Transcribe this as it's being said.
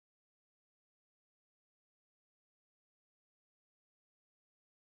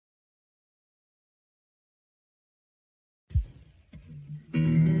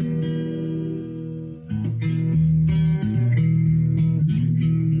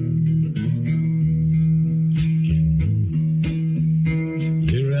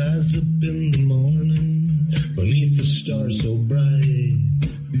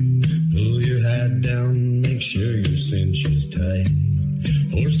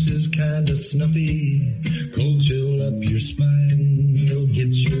This is kinda snuffy, cold chill up your spine. You'll get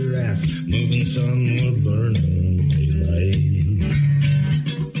your ass moving, son, we're burning daylight.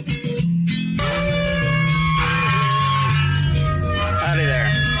 Howdy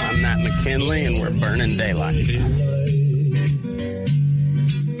there, I'm Matt McKinley and we're burning daylight. In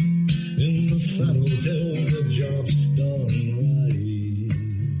the saddle till the job's done right.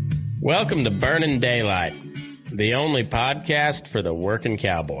 Welcome to Burning Daylight, the only podcast for the working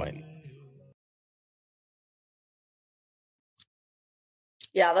cowboy.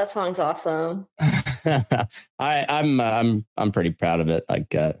 Yeah, that song's awesome. I'm pretty proud of it. Like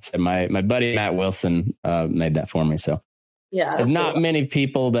so my buddy Matt Wilson made that for me. So Yeah, there's not many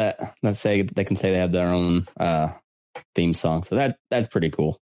people that say they can say they have their own theme song. So that's pretty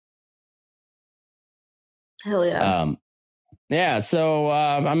cool. Hell yeah. Yeah. So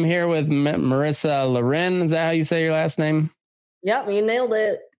I'm here with Marisa LaRen. Is that how you say your last name? Yep, you nailed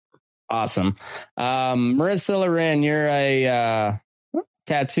it. Awesome. Marisa LaRen, you're a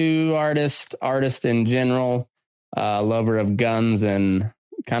tattoo artist in general, lover of guns and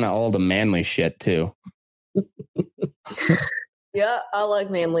kind of all the manly shit too. Yeah, I like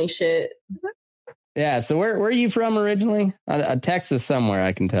manly shit. Yeah. So where are you from originally? Texas somewhere,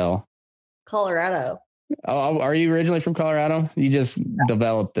 I can tell. Colorado. Oh, are you originally from Colorado? You just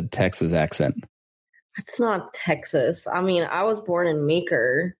developed the Texas accent. It's not Texas. I mean, I was born in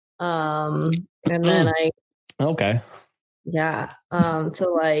Meeker. And then Okay. Yeah. And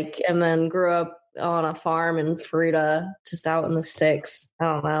then grew up on a farm in Fruita, just out in the sticks. I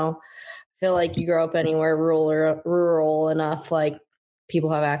don't know. I feel like you grow up anywhere rural enough, like people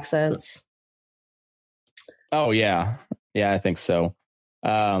have accents. Oh yeah. Yeah, I think so.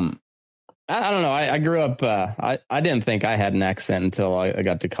 I don't know. I grew up, I didn't think I had an accent until I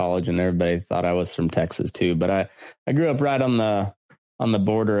got to college and everybody thought I was from Texas too. But I grew up right on the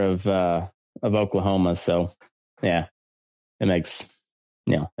border of Oklahoma. So yeah. It makes,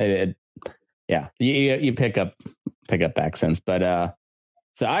 you pick up accents, but,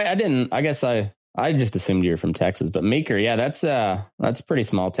 so I guess I just assumed you were from Texas, but Meeker, yeah, that's a pretty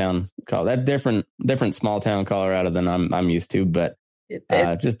small town that different small town Colorado than I'm used to, but,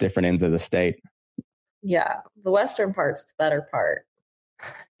 just different ends of the state. Yeah. The western part's the better part.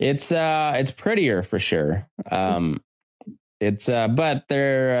 It's prettier for sure. But it's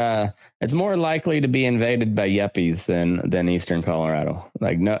more likely to be invaded by yuppies than Eastern Colorado.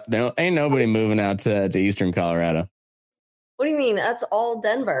 Like ain't nobody moving out to Eastern Colorado. What do you mean? That's all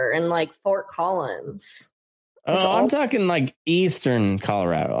Denver and like Fort Collins. I'm talking like Eastern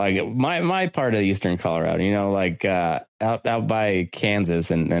Colorado, like my part of Eastern Colorado. Like out by Kansas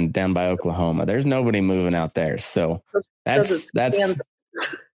and down by Oklahoma. There's nobody moving out there. So that's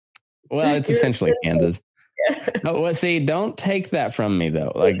well, it's essentially Kansas. Oh, well, see, don't take that from me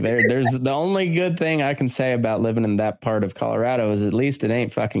though. Like there's the only good thing I can say about living in that part of Colorado is at least it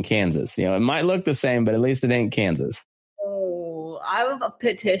ain't fucking Kansas. It might look the same, but at least it ain't Kansas. Oh, I've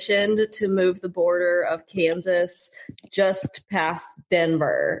petitioned to move the border of Kansas just past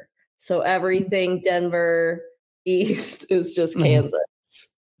Denver. So everything Denver east is just Kansas.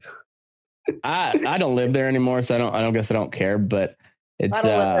 I don't live there anymore, so I guess I don't care, but it's I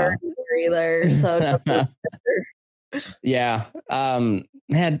don't live there either, so yeah.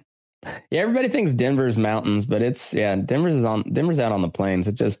 Everybody thinks Denver's mountains, but Denver's out on the plains.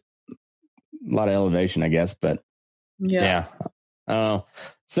 It's just a lot of elevation, I guess, but yeah.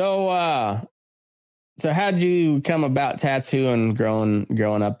 So how'd you come about tattooing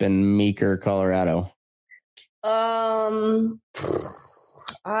growing up in Meeker, Colorado?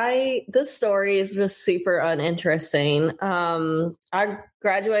 This story is just super uninteresting. I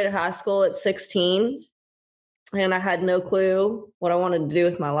graduated high school at 16 and I had no clue what I wanted to do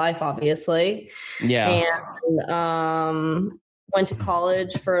with my life, obviously. Yeah. And, went to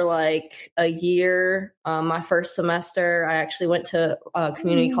college for like a year. My first semester, I actually went to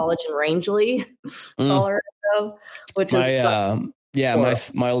community college in Rangeley, Colorado, which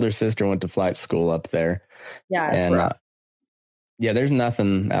is my older sister went to flight school up there. Yeah, it's rough. There's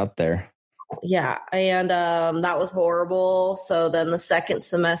nothing out there. Yeah, and that was horrible. So then the second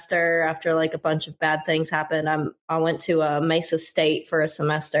semester, after like a bunch of bad things happened, I went to Mesa State for a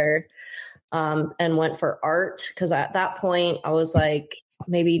semester. And went for art because at that point I was like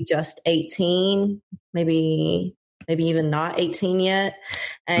maybe just 18, maybe even not 18 yet.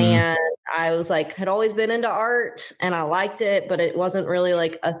 And I was like, had always been into art and I liked it, but it wasn't really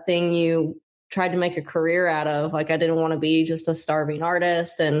like a thing you tried to make a career out of. Like I didn't want to be just a starving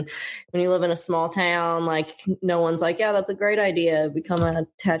artist. And when you live in a small town, like no one's like, yeah, that's a great idea. Become a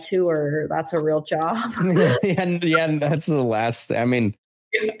tattooer. That's a real job. yeah. That's the last thing. I mean,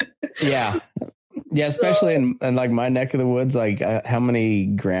 Yeah. Yeah, So, especially in like my neck of the woods, like how many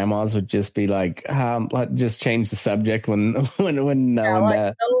grandmas would just be like, just change the subject when yeah, when like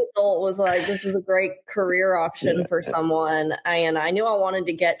no adult was like, this is a great career option yeah. for someone. And I knew I wanted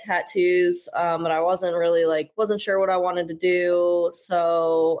to get tattoos, but I wasn't really wasn't sure what I wanted to do.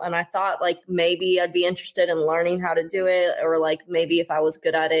 So, and I thought like maybe I'd be interested in learning how to do it, or like maybe if I was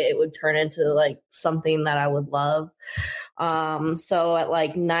good at it, it would turn into like something that I would love. So at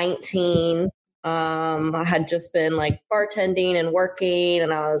like 19, I had just been like bartending and working,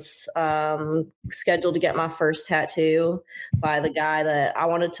 and I was scheduled to get my first tattoo by the guy that I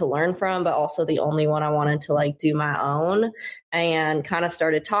wanted to learn from, but also the only one I wanted to like do my own. And kind of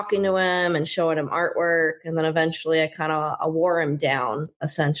started talking to him and showing him artwork, and then eventually I wore him down.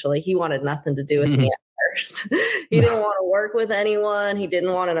 Essentially, he wanted nothing to do with me first. He didn't want to work with anyone. He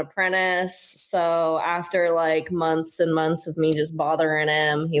didn't want an apprentice. So after like months and months of me just bothering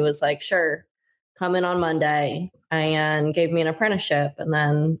him, he was like, sure, come in on Monday, and gave me an apprenticeship. And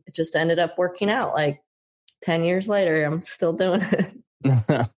then it just ended up working out. Like 10 years later, I'm still doing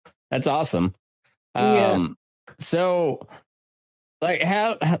it. That's awesome. Yeah. So like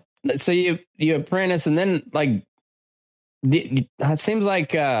so you apprentice, and then like it seems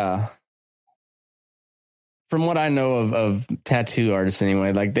like from what I know of tattoo artists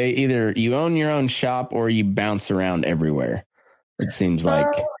anyway, like they either you own your own shop or you bounce around everywhere. It seems like.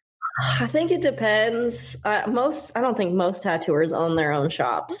 I think it depends. I don't think most tattooers own their own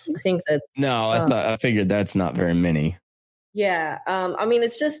shops. I think that's No, I figured that's not very many. yeah. I mean,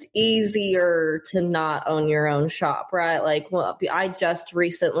 it's just easier to not own your own shop, right? Like, well, I just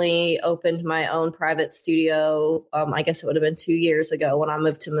recently opened my own private studio. I guess it would have been 2 years ago when I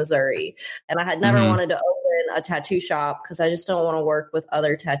moved to Missouri, and I had never wanted to open a tattoo shop because I just don't want to work with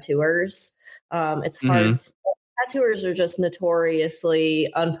other tattooers. It's hard. Tattooers are just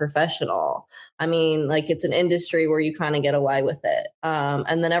notoriously unprofessional. I mean, like it's an industry where you kind of get away with it.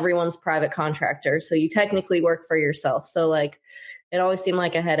 And then everyone's private contractor. So you technically work for yourself. So like it always seemed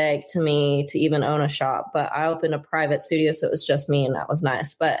like a headache to me to even own a shop, but I opened a private studio. So it was just me, and that was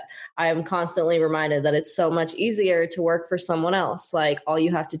nice. But I am constantly reminded that it's so much easier to work for someone else. Like all you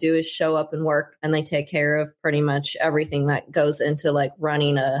have to do is show up and work, and they take care of pretty much everything that goes into like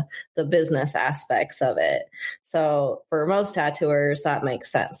running the business aspects of it. So for most tattooers, that makes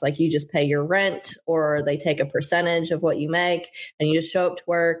sense. Like you just pay your rent, or they take a percentage of what you make, and you just show up to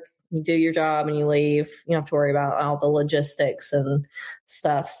work, you do your job, and you leave. You don't have to worry about all the logistics and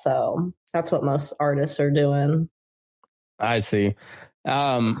stuff. So that's what most artists are doing. I see.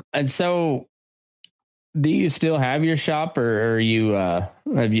 And so do you still have your shop, or are you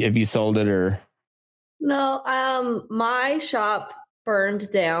have you sold it, or? No, my shop burned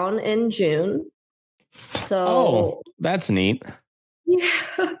down in June. So that's neat.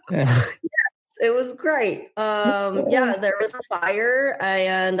 Yeah. It was great. Yeah, there was a fire,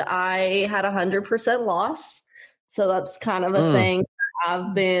 and I had 100% loss. So that's kind of a thing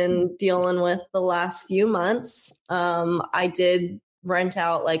I've been dealing with the last few months. I did rent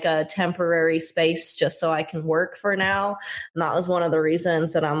out like a temporary space just so I can work for now. And that was one of the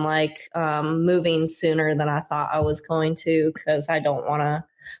reasons that I'm like moving sooner than I thought I was going to, because I don't want to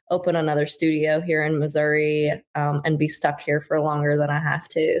open another studio here in Missouri and be stuck here for longer than I have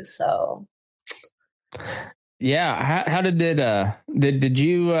to. So yeah, how did it did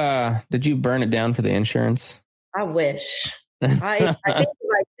you burn it down for the insurance? I wish. I think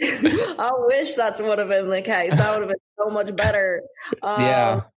like I wish that's would have been the case. That would have been so much better.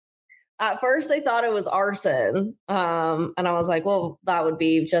 Yeah. At first they thought it was arson. And I was like, well, that would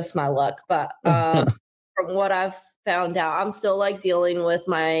be just my luck. But from what I've found out, I'm still like dealing with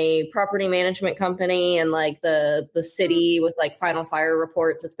my property management company and like the city with like final fire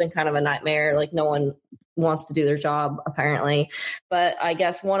reports. It's been kind of a nightmare. Like no one wants to do their job apparently. But I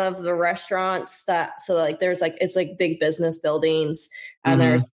guess one of the restaurants so like there's like it's like big business buildings, and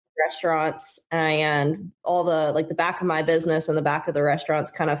there's restaurants, and all the like the back of my business and the back of the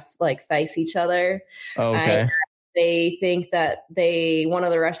restaurants kind of like face each other. Okay. They think that one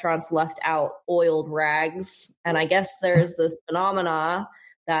of the restaurants left out oiled rags. And I guess there's this phenomena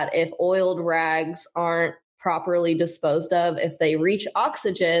that if oiled rags aren't properly disposed of, if they reach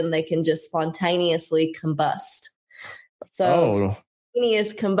oxygen, they can just spontaneously combust. So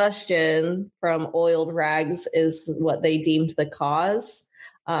spontaneous combustion from oiled rags is what they deemed the cause.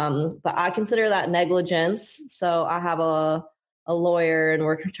 But I consider that negligence. So I have a lawyer, and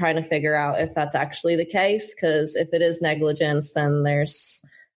we're trying to figure out if that's actually the case. Because if it is negligence, then there's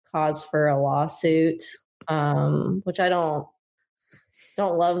cause for a lawsuit, which I don't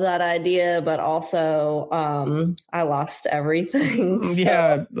don't love that idea, but also I lost everything. So,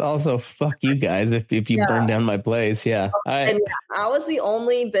 Yeah. Also, fuck you guys if you burn down my place. Yeah. and I was the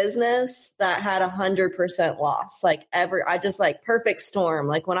only business that had 100% loss. Like I just like perfect storm.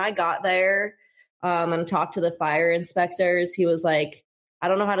 Like when I got there and talked to the fire inspectors, he was like, I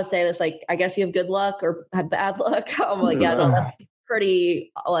don't know how to say this. Like, I guess you have good luck or have bad luck. I'm like, yeah, no, that's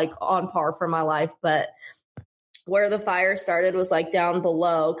pretty like on par for my life. But where the fire started was like down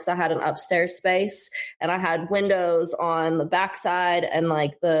below because I had an upstairs space and I had windows on the back side and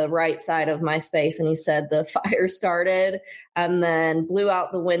like the right side of my space. And he said the fire started and then blew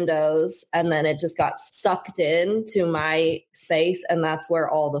out the windows and then it just got sucked in to my space. And that's where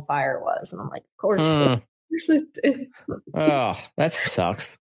all the fire was. And I'm like, of course it did. Oh, that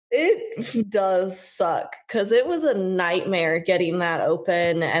sucks. It does suck because it was a nightmare getting that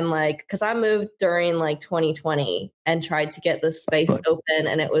open. And like, because I moved during like 2020 and tried to get this space open,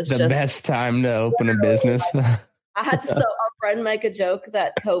 and it was the just best time to open a business. I had a friend make a joke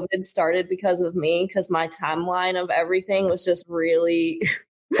that COVID started because of me because my timeline of everything was just really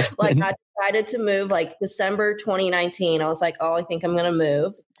like I decided to move like December 2019. I was like, oh, I think I'm going to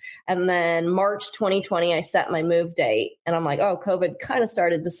move. And then March 2020, I set my move date. And I'm like, oh, COVID kind of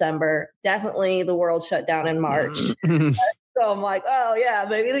started December. Definitely the world shut down in March. So I'm like, oh, yeah,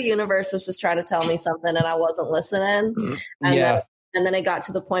 maybe the universe was just trying to tell me something and I wasn't listening. And then it got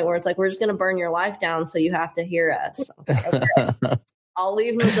to the point where it's like, we're just going to burn your life down. So you have to hear us. Like, okay, I'll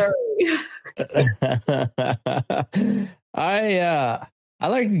leave Missouri. I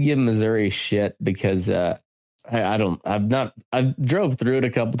like to give Missouri shit because I've drove through it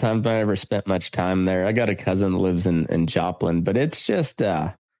a couple times, but I never spent much time there. I got a cousin that lives in Joplin, but it's just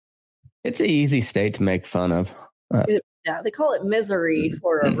it's an easy state to make fun of. Yeah, they call it misery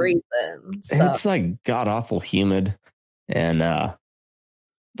for a reason. So. It's like god awful humid, and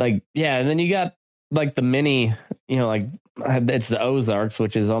and then you got like the mini, like it's the Ozarks,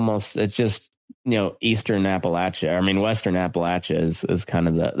 which is it's just eastern Appalachia. I mean, western Appalachia is kind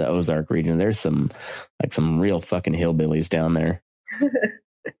of the Ozark region. There's some real fucking hillbillies down there.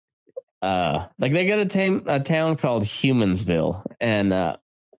 Like they got a town called Humansville, and I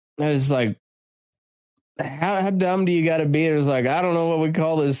was like, how dumb do you got to be? It was like, I don't know what we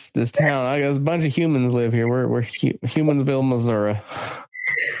call this town. I guess a bunch of humans live here. We're Humansville, Missouri.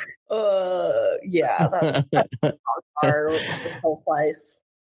 Yeah, that's our whole place.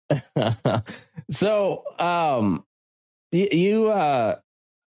 So, I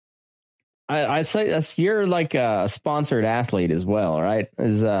say that's you're like a sponsored athlete as well, right?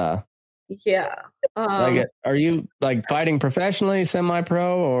 Yeah. Are you like fighting professionally,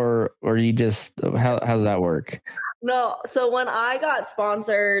 semi-pro, or you just how's that work? No. So when I got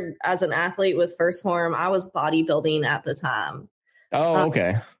sponsored as an athlete with First Form, I was bodybuilding at the time. Oh,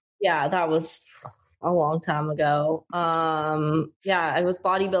 okay. Yeah, that was a long time ago. I was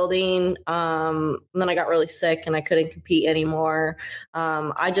bodybuilding. And then I got really sick and I couldn't compete anymore.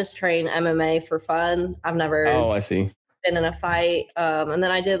 I just train MMA for fun. I've never I see. been in a fight. And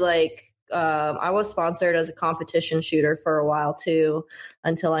then I did I was sponsored as a competition shooter for a while too,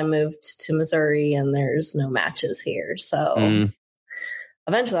 until I moved to Missouri and there's no matches here. So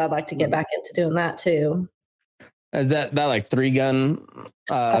eventually I'd like to get back into doing that too. Is that like 3-gun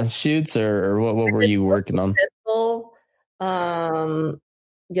shoots or what were you working on? Pistol,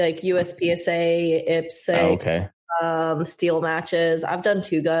 like USPSA, IPSA, okay. Steel matches. I've done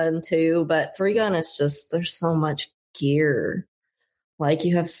 2-gun too, but 3-gun is just there's so much gear. Like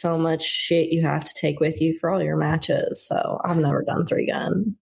you have so much shit you have to take with you for all your matches. So I've never done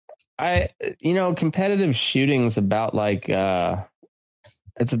 3-gun. Competitive shooting's about like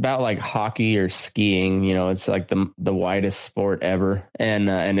it's about like hockey or skiing. It's like the widest sport ever, and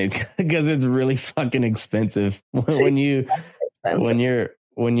it because it's really fucking expensive when you're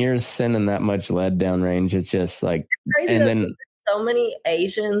sending that much lead down range. It's just like crazy. And then so many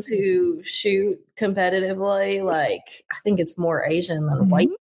Asians who shoot competitively. Like I think it's more Asian than white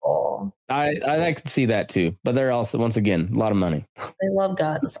people. I could see that too, but they're also once again a lot of money. They love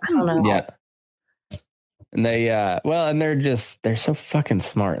guns. I don't know. Yeah. And they and they're so fucking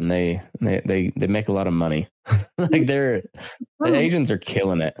smart, and they make a lot of money. Like the Asians are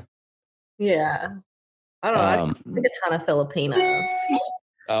killing it. Yeah. I don't know. I think a ton of Filipinos.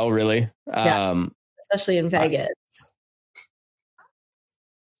 Oh, really? Yeah. Especially in Vegas.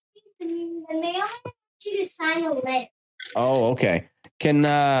 And they all want you to sign a letter. Oh, okay. Can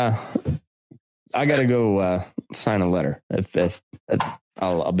I gotta go sign a letter? If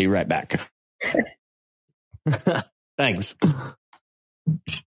I'll be right back. Thanks.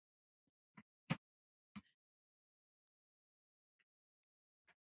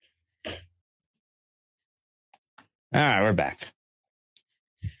 All right, we're back.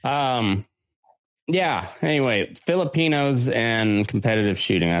 Yeah. Anyway, Filipinos and competitive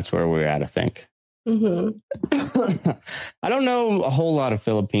shooting. That's where we're at, I think. Mm-hmm. I don't know a whole lot of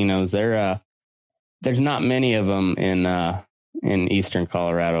Filipinos. There's not many of them in Eastern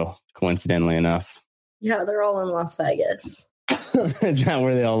Colorado, coincidentally enough. Yeah, they're all in Las Vegas. Is that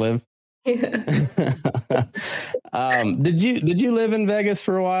where they all live? Yeah. Did you live in Vegas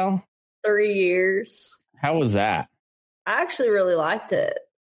for a while? 3 years. How was that? I actually really liked it.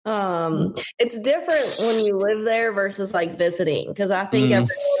 It's different when you live there versus like visiting, because I think everyone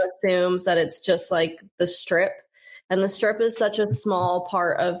assumes that it's just like the Strip, and the Strip is such a small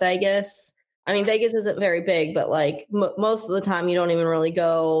part of Vegas. I mean, Vegas isn't very big, but like most of the time you don't even really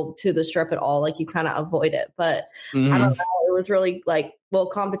go to the Strip at all. Like you kind of avoid it. But I don't know. It was really like, well,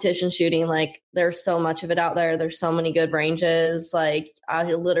 competition shooting, like there's so much of it out there. There's so many good ranges. Like I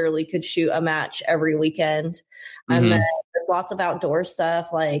literally could shoot a match every weekend. And then there's lots of outdoor stuff.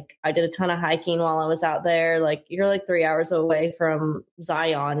 Like I did a ton of hiking while I was out there. Like you're like 3 hours away from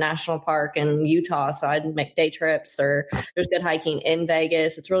Zion National Park in Utah. So I'd make day trips, or there's good hiking in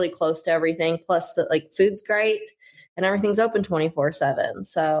Vegas. It's really close to everything. Plus the like food's great and everything's open 24/7.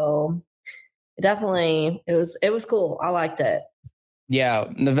 So definitely it was cool. I liked it. Yeah.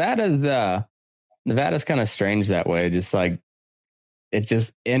 Nevada's kind of strange that way. Just like, it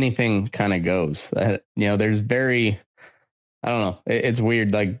just anything kind of goes. There's I don't know. It's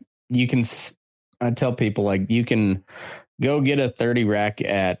weird. Like I tell people, like, you can go get a 30 rack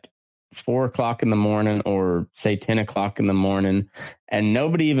at 4:00 in the morning, or say 10:00 in the morning, and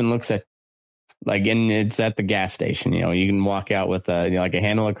nobody even looks at, like, and it's at the gas station. You can walk out with like a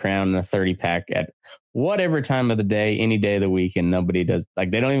handle of Crown and a 30 pack at whatever time of the day, any day of the week, and nobody does,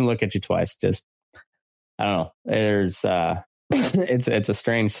 like, they don't even look at you twice. Just, I don't know. There's it's a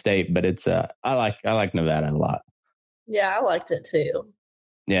strange state, but it's I like Nevada a lot. Yeah, I liked it too.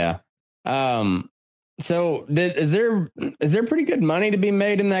 Yeah. So is there pretty good money to be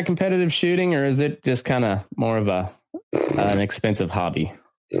made in that competitive shooting, or is it just kind of more of an expensive hobby?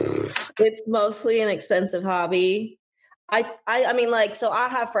 It's mostly an expensive hobby. I mean, like, so I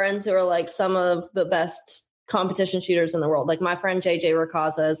have friends who are like some of the best competition shooters in the world. Like my friend JJ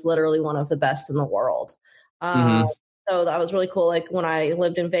Rakaza is literally one of the best in the world. So that was really cool. Like when I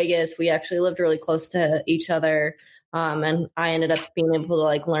lived in Vegas, we actually lived really close to each other. And I ended up being able to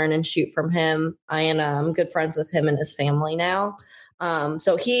like learn and shoot from him. I am good friends with him and his family now.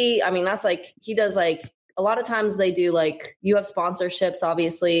 So that's like, he does like, a lot of times they do like, you have sponsorships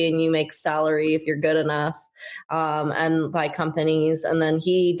obviously, and you make salary if you're good enough, and by companies. And then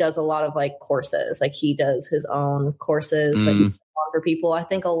he does a lot of like courses, like he does his own courses that he puts on for people. I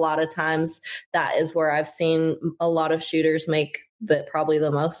think a lot of times that is where I've seen a lot of shooters make probably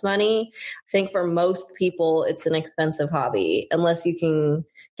the most money. I think for most people, it's an expensive hobby unless you can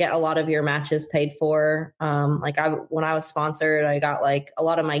get a lot of your matches paid for. When I was sponsored, I got like a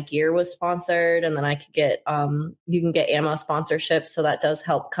lot of my gear was sponsored, and then I could get you can get ammo sponsorships, so that does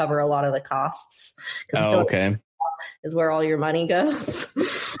help cover a lot of the costs. Okay. Is where all your money goes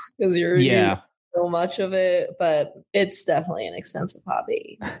because you're so much of it, but it's definitely an expensive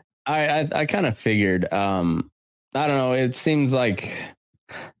hobby. I kind of figured. I don't know. It seems like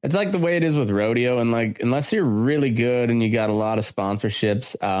it's like the way it is with rodeo, and like unless you're really good and you got a lot of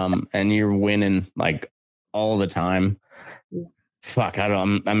sponsorships, and you're winning like all the time. Fuck,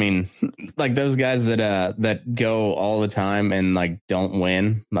 I mean, like those guys that go all the time and like don't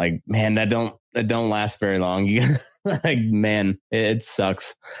win, like, man, that don't last very long. You like, man, it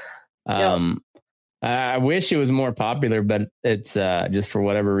sucks. I wish it was more popular, but it's just for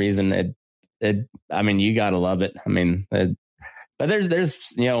whatever reason I mean, you gotta love it. I mean, but there's the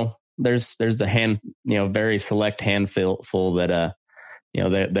very select handful that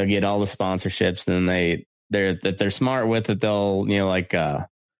they'll get all the sponsorships, and they're smart with it. They'll like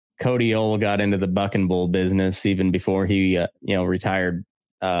Cody Ohl got into the buck and bull business even before he retired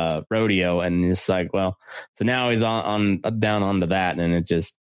rodeo, and it's like, well, so now he's on down onto that, and it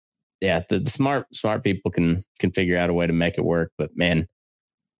just, yeah, the smart people can figure out a way to make it work. But man,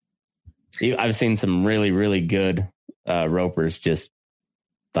 I've seen some really, really good ropers just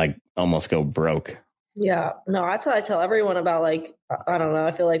like almost go broke. Yeah, no, that's what I tell everyone about. Like, I don't know.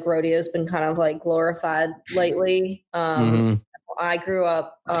 I feel like rodeo's been kind of like glorified lately. I grew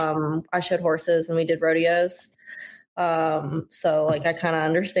up, I showed horses and we did rodeos. So like, I kind of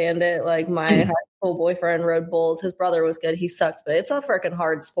understand it. Like my high school boyfriend rode bulls. His brother was good. He sucked, but it's a freaking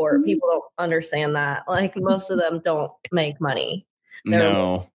hard sport. People don't understand that. Like most of them don't make money.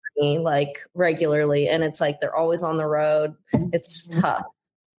 No. Like regularly. And it's like, they're always on the road. It's tough.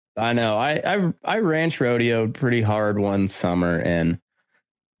 I know. I ranch rodeoed pretty hard one summer, and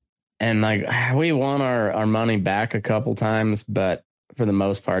like we won our money back a couple times, but for the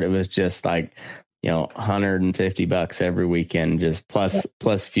most part, it was just like, $150 every weekend, just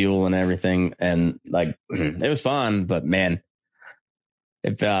plus fuel and everything. And like, it was fun, but man,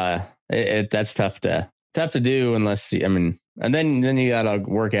 if that's tough to do unless and then you got to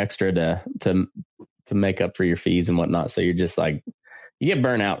work extra to make up for your fees and whatnot. So you're just like, you get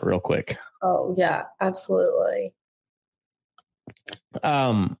burnt out real quick. Oh yeah, absolutely.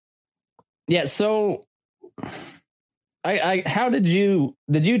 Yeah. So how did you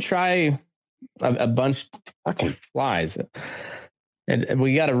try a bunch of fucking flies? And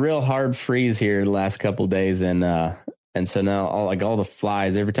we got a real hard freeze here the last couple of days, and so now all the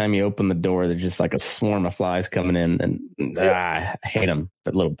flies, every time you open the door, there's just like a swarm of flies coming in, and I hate them,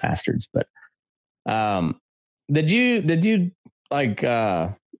 the little bastards. But did you like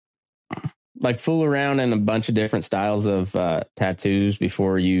fool around in a bunch of different styles of tattoos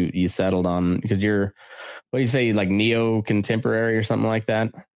before you settled on, because you're, what do you say, like neo contemporary or something like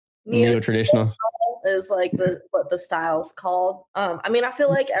that? Neo traditional is like what the style's called. I feel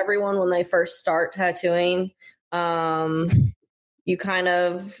like everyone, when they first start tattooing, you kind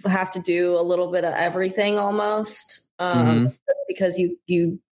of have to do a little bit of everything almost, because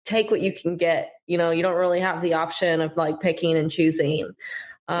you take what you can get. You don't really have the option of like picking and choosing.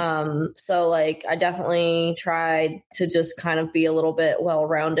 So like I definitely tried to just kind of be a little bit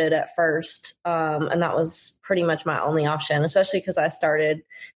well-rounded at first. And that was pretty much my only option, especially because I started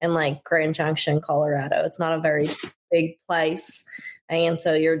in like Grand Junction, Colorado. It's not a very big place. And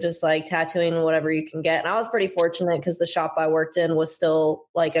so you're just like tattooing whatever you can get. And I was pretty fortunate because the shop I worked in was still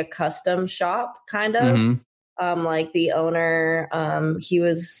like a custom shop kind of. Like the owner, he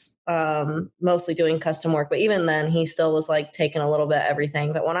was mostly doing custom work, but even then he still was like taking a little bit of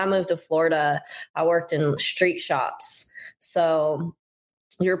everything. But when I moved to Florida, I worked in street shops. So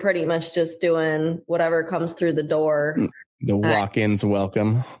you're pretty much just doing whatever comes through the door. The walk-ins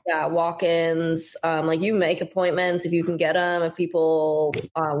welcome. Yeah, walk-ins. Like you make appointments if you can get them, if people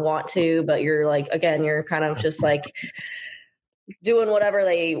want to, but you're like, again, you're kind of just like doing whatever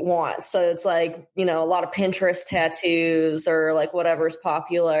they want. So it's like, a lot of Pinterest tattoos or like whatever's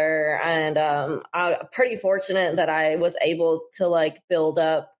popular. And I'm pretty fortunate that I was able to like build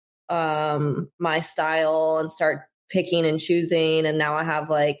up my style and start picking and choosing. And now I have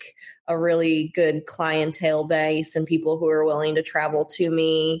like a really good clientele base and people who are willing to travel to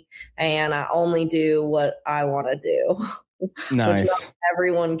me. And I only do what I want to do. Nice. Which not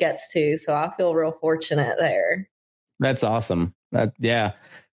everyone gets to. So I feel real fortunate there. That's awesome. Yeah.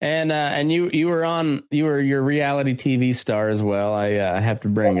 And you were your reality TV star as well. I have to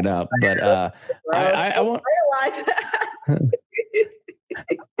bring it up, but I want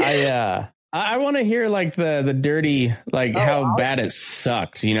I want to hear like the dirty, like how bad it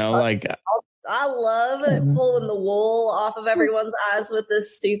sucked, like I love pulling the wool off of everyone's eyes with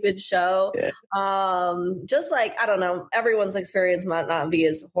this stupid show. Just like, I don't know, everyone's experience might not be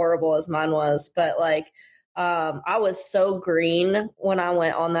as horrible as mine was, but like, I was so green when I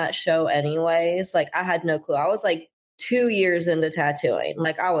went on that show anyways. Like I had no clue. I was like 2 years into tattooing.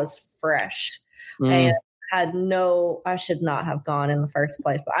 Like I was fresh and I should not have gone in the first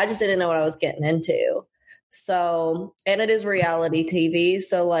place, but I just didn't know what I was getting into. So, and it is reality TV.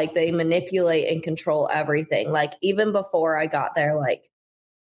 So like they manipulate and control everything. Like even before I got there, like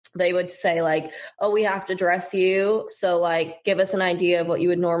they would say like, oh, we have to dress you. So like, give us an idea of what you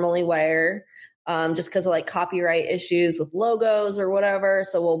would normally wear. Just because of like copyright issues with logos or whatever.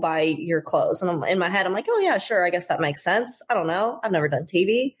 So we'll buy your clothes. And in my head, I'm like, oh yeah, sure. I guess that makes sense. I don't know. I've never done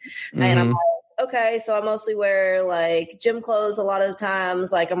TV. And I'm like, okay. So I mostly wear like gym clothes a lot of the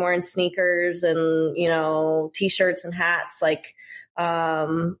times. Like I'm wearing sneakers and, t-shirts and hats. Like,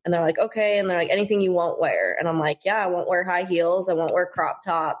 and they're like, okay. And they're like, anything you won't wear. And I'm like, yeah, I won't wear high heels. I won't wear crop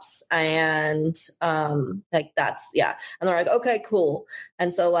tops. And, like that's, yeah. And they're like, okay, cool.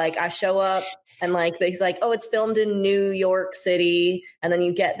 And so like I show up and like, he's like, oh, it's filmed in New York City. And then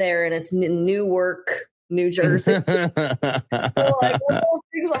you get there and it's Newark, New Jersey. So like those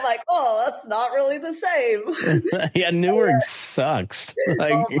things, I'm like, oh, that's not really the same. Yeah, Newark sucks.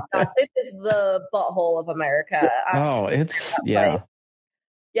 Like, oh my God, it is the butthole of America.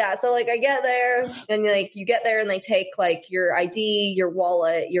 Yeah. So like I get there and like you get there and they take like your ID, your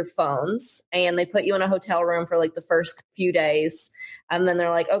wallet, your phones, and they put you in a hotel room for like the first few days. And then they're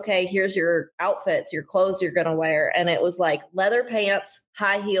like, okay, here's your outfits, your clothes you're going to wear. And it was like leather pants,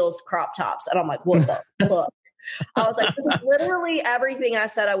 high heels, crop tops. And I'm like, what the fuck? I was like, this is literally everything I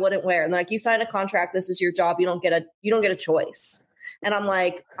said I wouldn't wear. And they're like, you signed a contract. This is your job. You don't get a choice. And I'm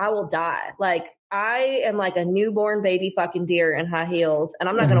like, I will die. Like, I am like a newborn baby fucking deer in high heels, and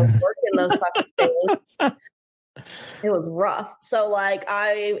I'm not going to work in those fucking things. It was rough. So like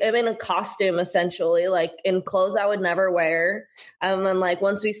I am in a costume essentially, like in clothes I would never wear. And then like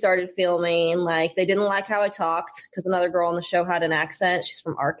once we started filming, like they didn't like how I talked because another girl on the show had an accent. She's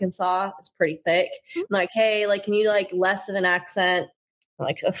from Arkansas. It's pretty thick. I'm like, hey, like, can you like less of an accent? I'm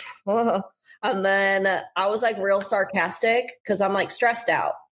like, and then I was like real sarcastic because I'm like stressed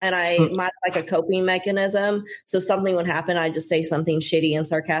out. And I might like a coping mechanism. So something would happen. I just say something shitty and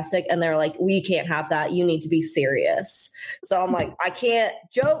sarcastic. And they're like, we can't have that. You need to be serious. So I'm like, I can't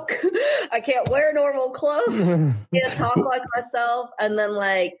joke. I can't wear normal clothes. I can't talk like myself. And then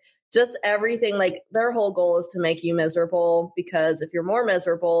like just everything, like their whole goal is to make you miserable, because if you're more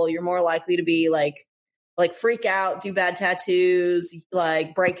miserable, you're more likely to be like freak out, do bad tattoos,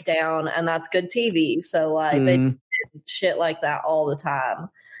 like break down. And that's good TV. So like they did shit like that all the time.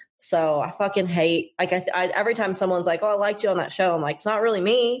 So I fucking hate, like I every time someone's like, oh, I liked you on that show, I'm like, it's not really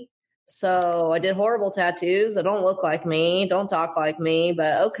me. So I did horrible tattoos. I don't look like me, don't talk like me,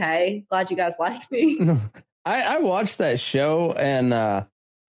 but okay, glad you guys like me. I watched that show, and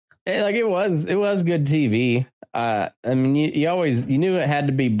it was good TV. I mean, you knew it had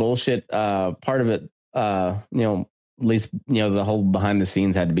to be bullshit. Part of it, at least the whole behind the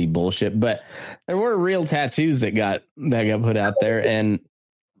scenes had to be bullshit, but there were real tattoos that got put out there, and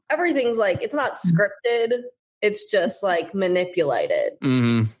everything's like, it's not scripted, it's just like manipulated.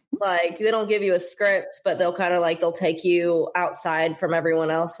 Like they don't give you a script, but they'll kind of like they'll take you outside from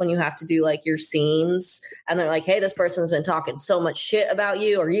everyone else when you have to do like your scenes, and they're like, hey, this person's been talking so much shit about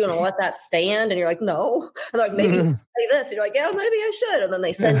you, are you gonna let that stand? And you're like, no. And they're like, maybe you say this, and you're like, yeah, maybe I should. And then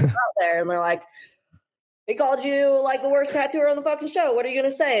they send you out there and they're like, he called you like the worst tattooer on the fucking show. What are you going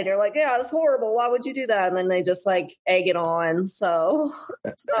to say? And you're like, yeah, that's horrible. Why would you do that? And then they just like egg it on. So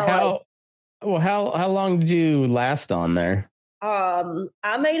how long did you last on there?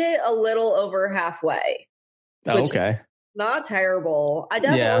 I made it a little over halfway. Oh, okay. Not terrible.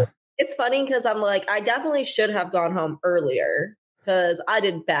 It's funny because I'm like, I definitely should have gone home earlier because I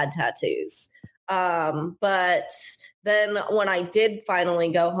did bad tattoos. But then when I did finally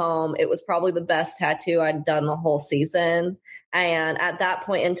go home, it was probably the best tattoo I'd done the whole season. And at that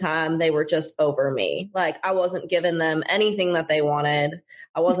point in time, they were just over me. Like I wasn't giving them anything that they wanted.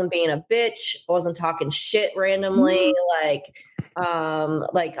 I wasn't being a bitch. I wasn't talking shit randomly. Like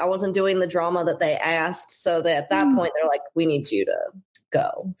I wasn't doing the drama that they asked. So that at that point, they're like, we need you to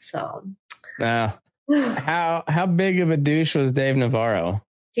go. So how big of a douche was Dave Navarro?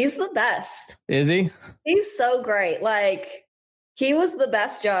 He's the best. Is he? He's so great. Like, he was the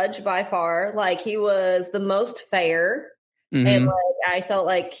best judge by far. Like, he was the most fair. And like, I felt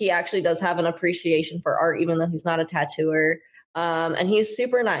like he actually does have an appreciation for art, even though he's not a tattooer. And he's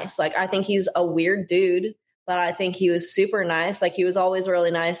super nice. Like, I think he's a weird dude, but I think he was super nice. Like, he was always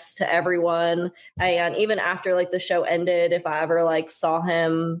really nice to everyone. And even after like the show ended, if I ever like saw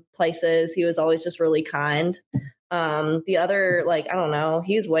him places, he was always just really kind. The other, like, I don't know,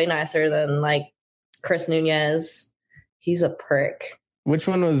 he's way nicer than like Chris Nunez. He's a prick. Which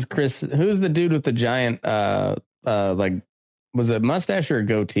one was Chris? Who's the dude with the giant, like, was it mustache or a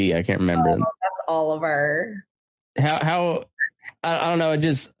goatee? I can't remember. Oh, that's Oliver. How, I don't know. It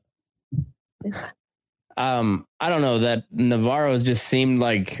just, I don't know, that Navarro just seemed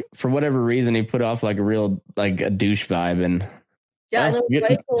like, for whatever reason, he put off like a real, like a douche vibe. And yeah,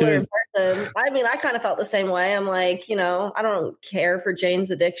 way cooler in person. I mean, I kind of felt the same way. I'm like, I don't care for Jane's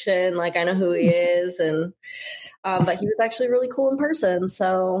addiction. Like, I know who he is, and but he was actually really cool in person.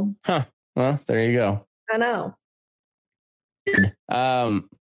 So, well, there you go. I know.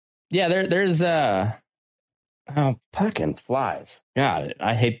 Yeah, there's fucking flies. God,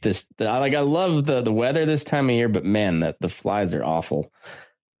 I hate this. I love the weather this time of year, but man, the flies are awful.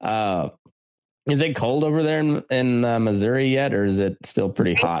 Is it cold over there in Missouri yet, or is it still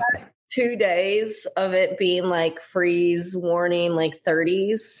pretty hot? 2 days of it being like freeze warning, like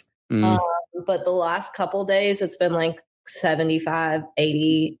 30s. But the last couple days, it's been like 75,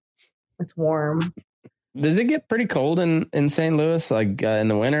 80. It's warm. Does it get pretty cold in St. Louis, like in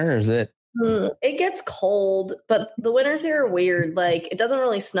the winter, or is it? It gets cold, but the winters here are weird. Like, it doesn't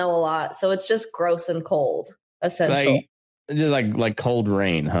really snow a lot, so it's just gross and cold, essentially. Just like cold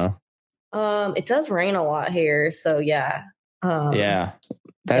rain, huh? It does rain a lot here, so yeah. Yeah,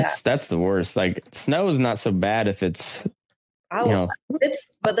 that's the worst. Like, snow is not so bad if it's, even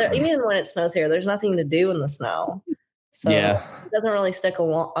when it snows here, there's nothing to do in the snow. So it doesn't really stick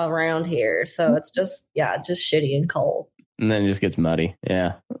around here. So it's just shitty and cold. And then it just gets muddy.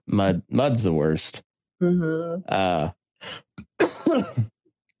 Yeah, mud's the worst. Mm-hmm.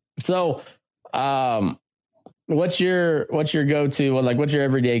 So, what's your go-to? Well, like, what's your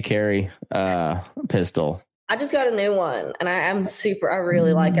everyday carry pistol? I just got a new one, and I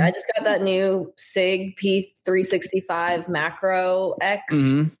really like it. I just got that new SIG P365 Macro X.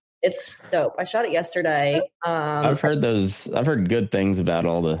 Mm-hmm. It's dope. I shot it yesterday. I've heard good things about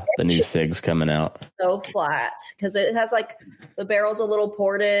all the new SIGs coming out. So flat because it has like the barrel's a little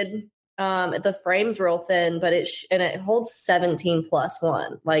ported. The frame's real thin, but it holds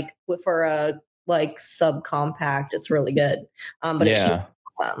 17+1. Like for a like subcompact, it's really good. But it's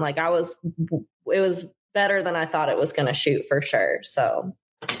awesome. Like it was better than I thought it was going to shoot for sure. So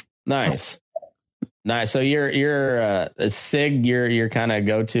nice. So you're a SIG. You're kind of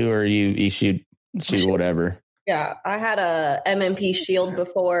go to, or you shoot whatever. Yeah, I had a MMP Shield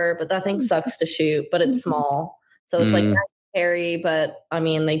before, but that thing sucks to shoot. But it's small, so it's like carry. But I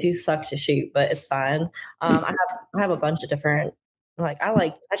mean, they do suck to shoot, but it's fine. I have a bunch of different.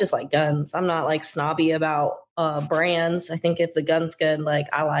 I just like guns. I'm not like snobby about brands. I think if the gun's good, like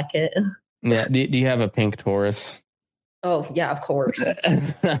I like it. Yeah. Do you have a pink Taurus? Oh yeah, of course.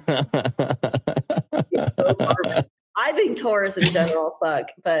 I think Taurus in general suck,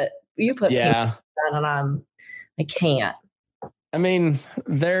 but you put pink on and I can't. I mean,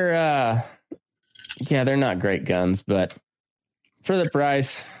 they're not great guns, but for the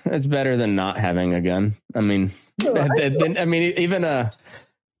price, it's better than not having a gun. I mean, even a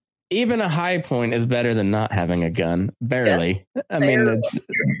high point is better than not having a gun. Barely. Yeah, I mean,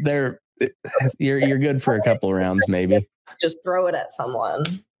 you're good for a couple rounds, maybe. Just throw it at someone.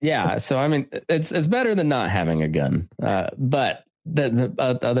 Yeah. So I mean, it's better than not having a gun. But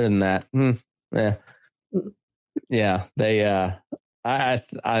other than that, yeah, they. I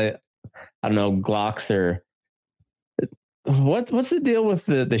don't know. Glocks are. What's the deal with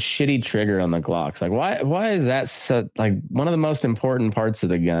the shitty trigger on the Glocks? Like, why is that like one of the most important parts of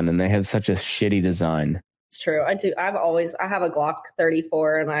the gun, and they have such a shitty design? It's true. I do. I have a Glock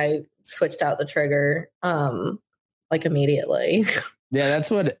 34, and I switched out the trigger, like immediately. Yeah,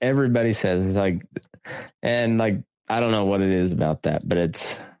 that's what everybody says. It's like, and like, I don't know what it is about that, but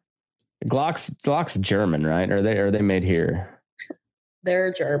it's Glock's German, right? Are they made here?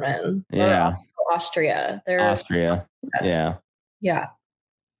 They're German. Yeah. Austria. They're Austria. Yeah. Yeah.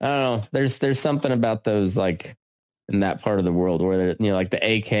 I don't know. There's something about those, like, in that part of the world where they're, like the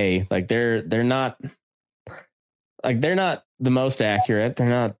AK, like they're not the most accurate. They're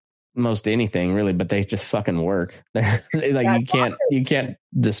not most anything really, but they just fucking work. They're like, you can't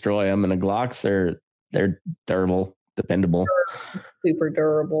destroy them. And the Glocks they're durable, dependable, super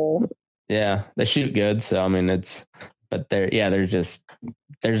durable. Yeah, they shoot good. So I mean, there's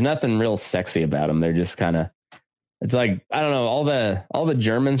nothing real sexy about them. They're just kind of, it's like, I don't know, all the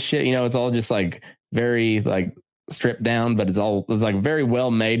German shit, it's all just like very like stripped down, but it's like very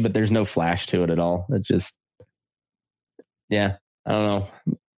well made, but there's no flash to it at all. It's just, yeah, I don't know.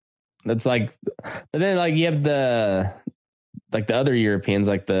 That's like, but then like you have the other Europeans,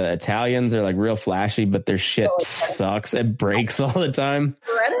 like the Italians are like real flashy, but their shit sucks. It breaks all the time.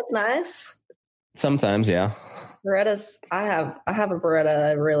 Beretta's nice. Sometimes, yeah. Beretta's, I have a Beretta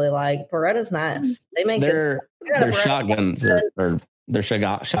I really like. Beretta's nice. They make their shotguns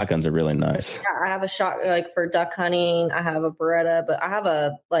shotguns are really nice. Yeah, I have a shot like for duck hunting. I have a Beretta, but I have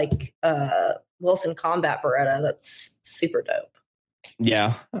a Wilson Combat Beretta that's super dope.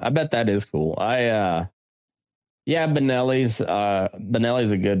 Yeah, I bet that is cool. Benelli's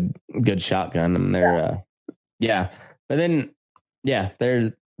a good shotgun, and they're but then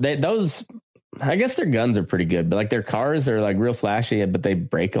those, I guess their guns are pretty good, but like their cars are like real flashy, but they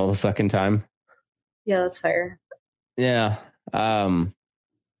break all the fucking time. Yeah, that's fair. Yeah. I don't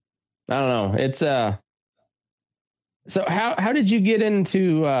know. It's so how did you get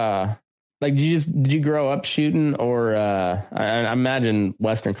into like did you grow up shooting, or I imagine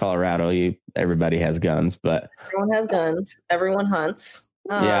Western Colorado everybody has guns, but everyone has guns, everyone hunts.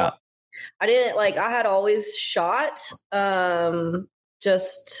 Yeah. I didn't I had always shot but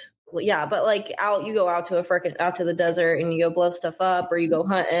like you go out to the desert and you go blow stuff up or you go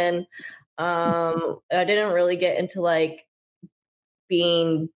hunting. I didn't really get into like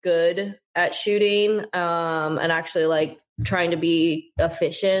being good at shooting and actually like trying to be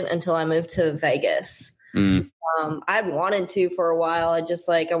efficient until I moved to Vegas. I wanted to for a while. I just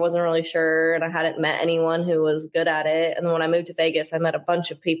I wasn't really sure, and I hadn't met anyone who was good at it. And then when I moved to Vegas, I met a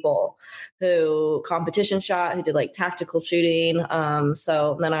bunch of people who competition shot, who did like tactical shooting.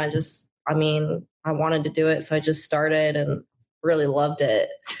 So then I wanted to do it. So I just started and really loved it.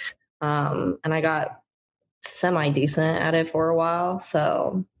 And I got semi-decent at it for a while.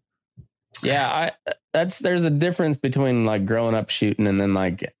 So Yeah, there's a difference between like growing up shooting and then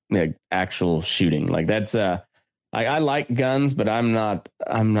like actual shooting. Like that's I like guns, but I'm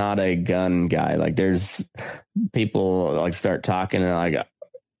not a gun guy. Like there's people like start talking and I go,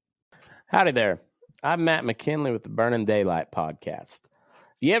 howdy there. I'm Matt McKinley with the Burning Daylight podcast.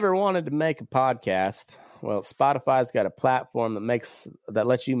 If you ever wanted to make a podcast, well, Spotify's got a platform that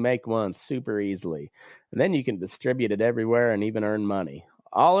lets you make one super easily. And then you can distribute it everywhere and even earn money.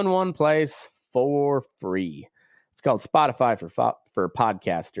 All in one place for free. It's called Spotify for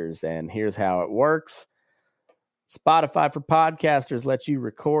podcasters, and here's how it works. Spotify for podcasters lets you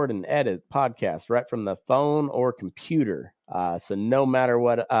record and edit podcasts right from the phone or computer. So no matter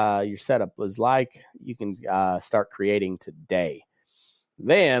what your setup is like, you can start creating today.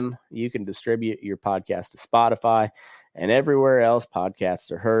 Then you can distribute your podcast to Spotify and everywhere else podcasts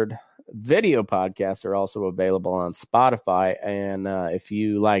are heard. Video podcasts are also available on Spotify. And if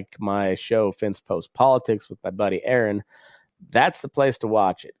you like my show, Fence Post Politics with my buddy Aaron, that's the place to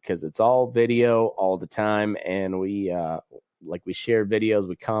watch it because it's all video all the time. And we share videos,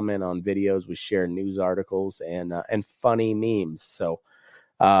 we comment on videos, we share news articles and funny memes. So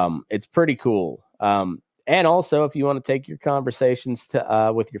it's pretty cool. And also, if you want to take your conversations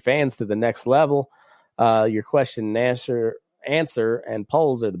with your fans to the next level, your question and answer and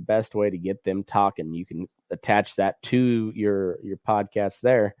polls are the best way to get them talking. You can attach that to your podcast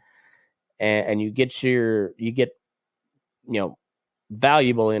there, and you get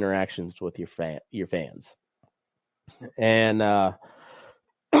valuable interactions with your fans. And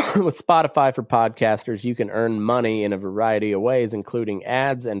with Spotify for podcasters, you can earn money in a variety of ways, including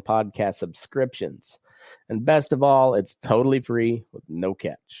ads and podcast subscriptions. And best of all, it's totally free with no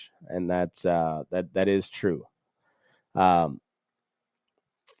catch. And that's that is true.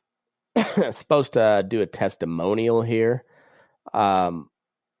 Supposed to do a testimonial here.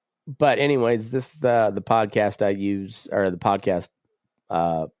 But anyways, this is the podcast I use, or the podcast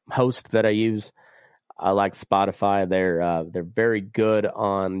host that I use. I like Spotify. They're very good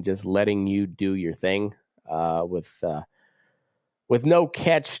on just letting you do your thing with no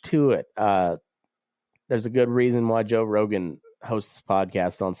catch to it. There's a good reason why Joe Rogan hosts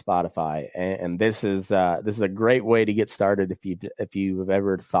podcasts on Spotify, and this is a great way to get started if you've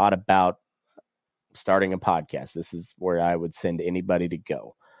ever thought about starting a podcast. This is where I would send anybody to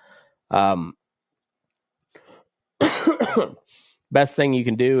go. Best thing you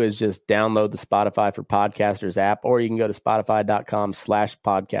can do is just download the Spotify for Podcasters app, or you can go to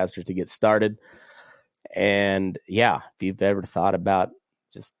spotify.com/podcasters to get started. And yeah, if you've ever thought about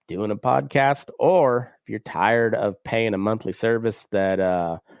just doing a podcast, or if you're tired of paying a monthly service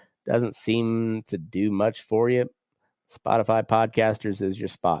that doesn't seem to do much for you, Spotify Podcasters is your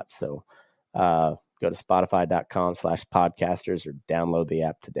spot. So go to spotify.com/podcasters or download the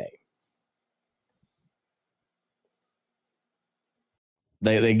app today.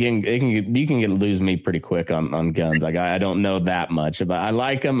 You can lose me pretty quick on guns. Like I don't know that much, but I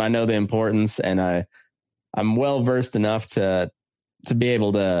like them. I know the importance, and I'm well versed enough to be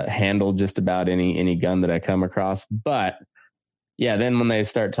able to handle just about any gun that I come across. But yeah, then when they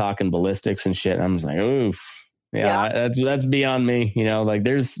start talking ballistics and shit, I'm just like, oof, yeah. That's beyond me. Like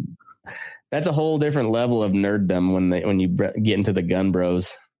that's a whole different level of nerddom when you get into the gun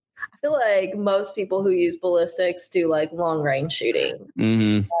bros. I feel like most people who use ballistics do like long range shooting.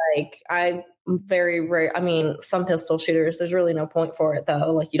 Mm-hmm. Like I'm very rare. I mean, some pistol shooters, there's really no point for it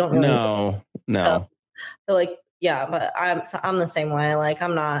though. Like you don't really. No. So like, yeah, but I'm the same way. Like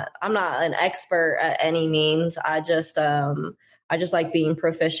I'm not an expert at any means. I just like being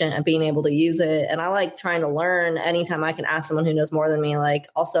proficient and being able to use it. And I like trying to learn anytime I can ask someone who knows more than me. Like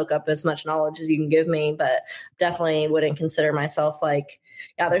I'll soak up as much knowledge as you can give me, but definitely wouldn't consider myself like,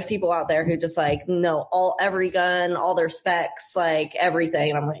 yeah, there's people out there who just like know every gun, all their specs, like everything.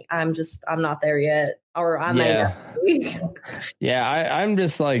 And I'm like, I'm not there yet. Or I may not be. Yeah, I'm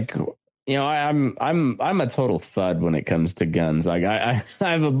just like, I'm a total FUD when it comes to guns. Like I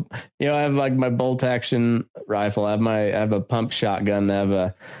have I have like my bolt action rifle. I have a pump shotgun. I have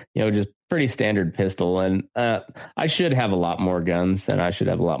a, just pretty standard pistol. And I should have a lot more guns and I should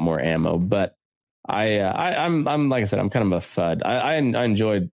have a lot more ammo. But I'm like I said, I'm kind of a FUD. I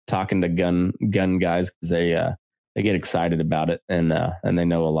enjoy talking to gun guys because they get excited about it and they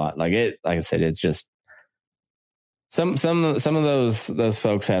know a lot. Like I said, it's just. Some of those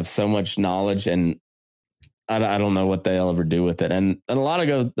folks have so much knowledge, and I don't know what they'll ever do with it. And a lot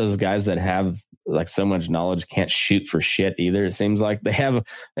of those guys that have like so much knowledge can't shoot for shit either. It seems like they have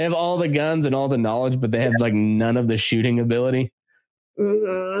all the guns and all the knowledge, but they have like none of the shooting ability.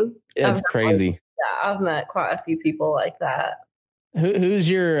 Mm-hmm. It's crazy. Yeah, I've met quite a few people like that. Who's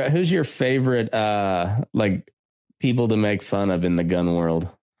your favorite like people to make fun of in the gun world?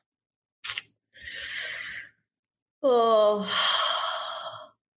 Oh,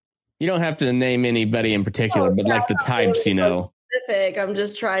 You don't have to name anybody in particular, but like the types, you know. specific. I'm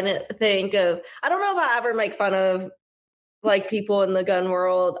just trying to think of. I don't know if I ever make fun of like people in the gun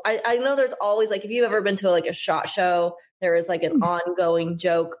world. I know there's always like if you've ever been to like a SHOT Show, there is like an ongoing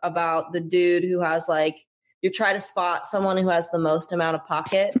joke about the dude who has like you try to spot someone who has the most amount of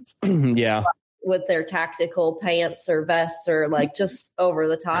pockets. Yeah. With their tactical pants or vests or like just over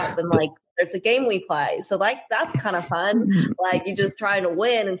the top, and like it's a game we play, so like that's kind of fun. Like you just trying to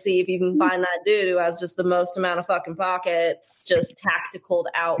win and see if you can find that dude who has just the most amount of fucking pockets, just tacticaled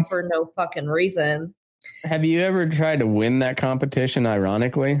out for no fucking reason. Have you ever tried to win that competition?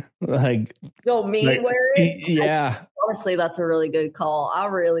 Ironically, like Go me like, wear it. Yeah. Honestly, that's a really good call. I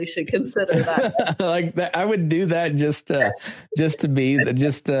really should consider that. Like that, I would do that just to be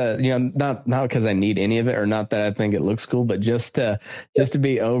you know, not because I need any of it or not that I think it looks cool, but just to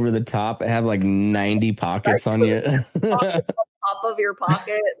be over the top and have like 90 pockets on you. Top of your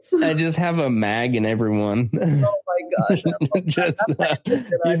pockets. I just have a mag in every one. Oh my gosh. Just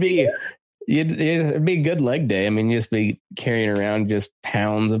it'd be a good leg day. I mean, you just be carrying around just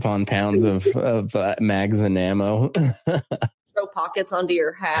pounds upon pounds of mags and ammo. Throw pockets onto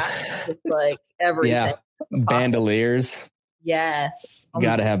your hat. It's like everything. Yeah. Bandoliers. Yes.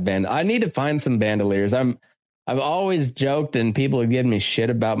 Gotta have I need to find some bandoliers. I've always joked and people have given me shit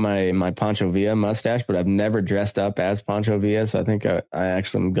about my Pancho Villa mustache, but I've never dressed up as Pancho Villa. So I think I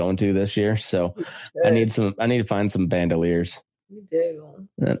actually am going to this year. So I need to find some bandoliers. You do.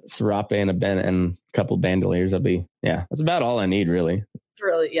 Serape and a couple bandoliers. That's about all I need, really. It's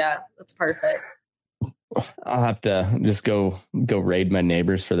really, that's perfect. I'll have to just go raid my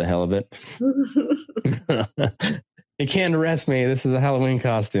neighbors for the hell of it. You can't arrest me. This is a Halloween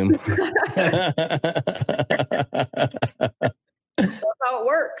costume. That's how it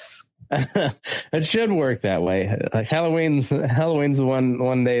works. It should work that way. Like Halloween's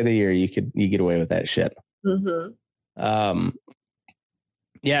one day of the year you get away with that shit. Mm-hmm.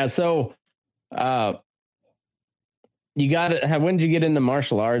 Yeah. So, you got it. When did you get into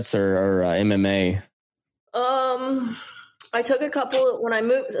martial arts or MMA? I took a couple when I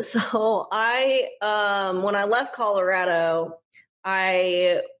moved. So when I left Colorado,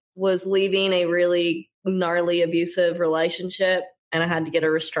 I was leaving a really gnarly abusive relationship and I had to get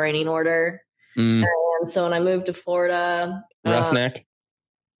a restraining order. And so when I moved to Florida, roughneck?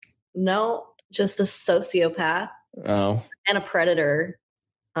 No, just a sociopath. Oh, and a predator.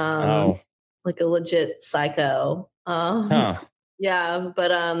 Like a legit psycho. Yeah,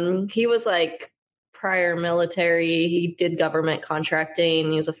 but he was like prior military. He did government contracting.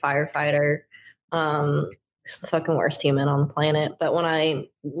 He was a firefighter. He's the fucking worst human on the planet. But when I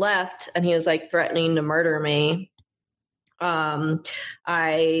left and he was like threatening to murder me, that's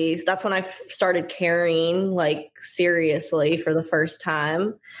when I started carrying like seriously for the first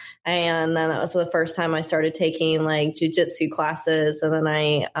time. And then that was the first time I started taking like jujitsu classes. And then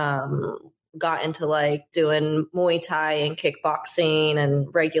I got into like doing Muay Thai and kickboxing and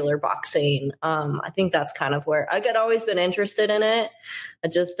regular boxing. I think that's kind of where I had always been interested in it.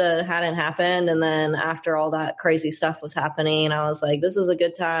 It just hadn't happened. And then after all that crazy stuff was happening, I was like, this is a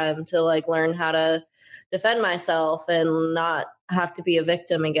good time to like learn how to defend myself and not have to be a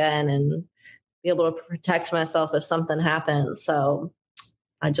victim again and be able to protect myself if something happens. So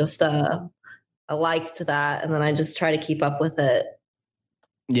I just, I liked that. And then I just try to keep up with it.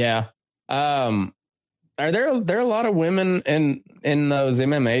 Yeah. Are there a lot of women in those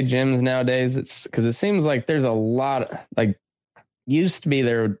MMA gyms nowadays? It's because it seems like there's a lot, like used to be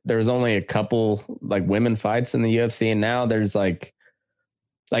there was only a couple like women fights in the UFC. And now there's like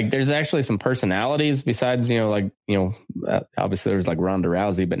there's actually some personalities besides, obviously there's like Ronda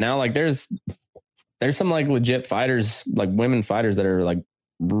Rousey, but now like there's some like legit fighters, like women fighters that are like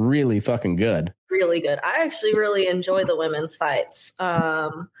really fucking good. Really good. I actually really enjoy the women's fights.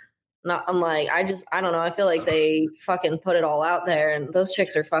 Not unlike, I don't know. I feel like they fucking put it all out there and those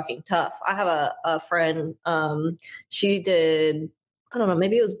chicks are fucking tough. I have a friend, she did, I don't know,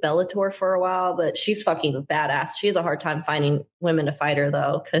 maybe it was Bellator for a while, but she's fucking badass. She has a hard time finding women to fight her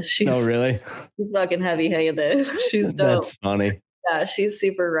though. Cause she's fucking heavy handed. She's dope. That's funny. Yeah, she's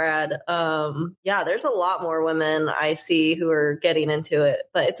super rad. There's a lot more women I see who are getting into it,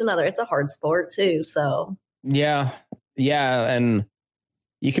 but it's a hard sport too. So yeah. And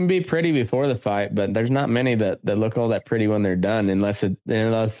you can be pretty before the fight, but there's not many that look all that pretty when they're done, unless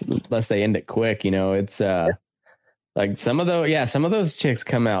they end it quick. It's like some of those chicks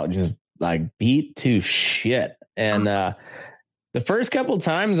come out just like beat to shit. And The first couple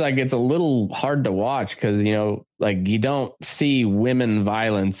times, like, it's a little hard to watch because, you know, like, you don't see women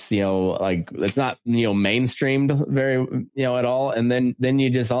violence, you know, like, it's not, you know, mainstreamed very, you know, at all. And then you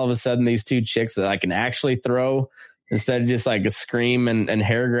just all of a sudden these two chicks that I can actually throw instead of just like a scream and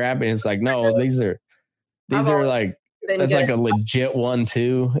hair grab. And it's like, no, these are like, that's like a legit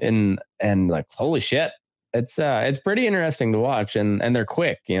 1-2 and like, holy shit. It's pretty interesting to watch, and they're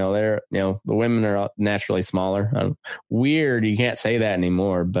quick. You know, the women are naturally smaller. Weird, you can't say that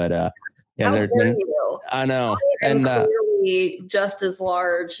anymore, but yeah, they're I know, and clearly just as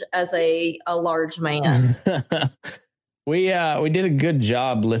large as a large man. We did a good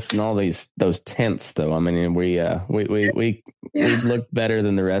job lifting all those tents, though. I mean, we looked better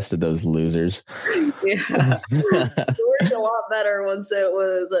than the rest of those losers. Yeah, it worked a lot better once it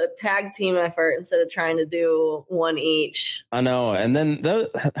was a tag team effort instead of trying to do one each. I know, and then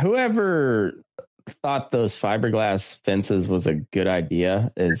whoever thought those fiberglass fences was a good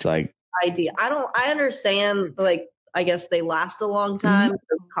idea is like I understand, like, I guess they last a long time.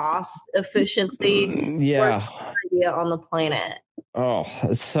 The cost efficiency, yeah, idea on the planet. Oh,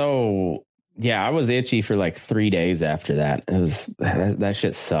 so yeah, I was itchy for like 3 days after that. It was that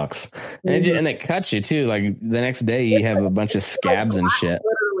shit sucks, and it cuts you too. Like the next day, you have a bunch of scabs and shit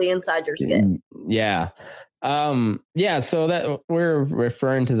literally inside your skin. Yeah, yeah. So that we're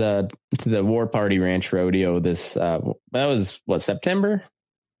referring to the War Party Ranch Rodeo. This that was what, September,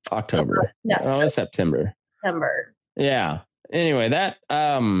 October? Yes, it was September. Yeah. Anyway, that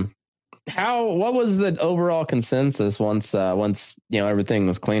what was the overall consensus once you know everything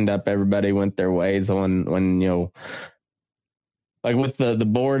was cleaned up, everybody went their ways when you know, like with the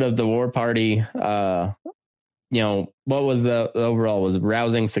board of the War Party, you know, what was the overall, was it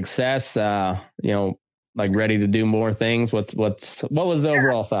rousing success, you know, like ready to do more things? What was the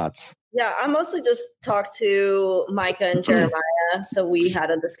overall thoughts? Yeah, I mostly just talked to Micah and Jeremiah. So we had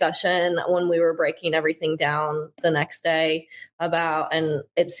a discussion when we were breaking everything down the next day about, and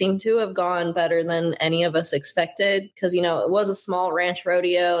it seemed to have gone better than any of us expected because, you know, it was a small ranch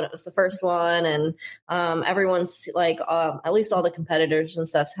rodeo and it was the first one. And everyone's like, at least all the competitors and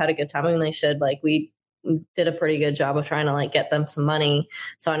stuff had a good time. I mean, they should. Like, we did a pretty good job of trying to like get them some money.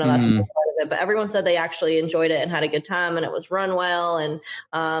 So I know that's part of it, but everyone said they actually enjoyed it and had a good time and it was run well. And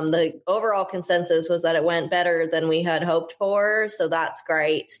the overall consensus was that it went better than we had hoped for. So that's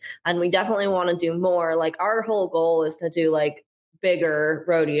great. And we definitely want to do more. Like, our whole goal is to do like bigger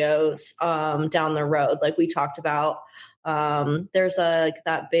rodeos down the road. Like we talked about, there's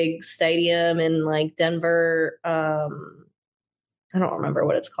that big stadium in like Denver. I don't remember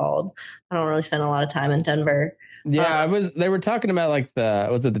what it's called. I don't really spend a lot of time in Denver. Yeah, they were talking about like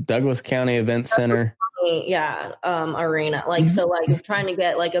was it the Douglas County Event Center? Yeah, arena. Like, so like trying to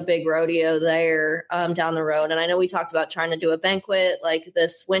get like a big rodeo there down the road. And I know we talked about trying to do a banquet like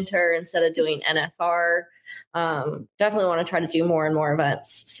this winter instead of doing NFR. Definitely want to try to do more and more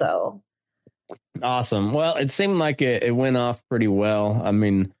events. So awesome. Well, it seemed like it went off pretty well. I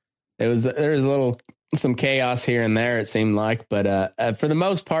mean, there was some chaos here and there, it seemed like, but for the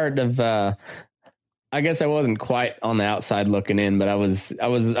most part I guess I wasn't quite on the outside looking in, but I was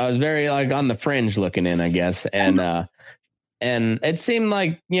very like on the fringe looking in, I guess. And it seemed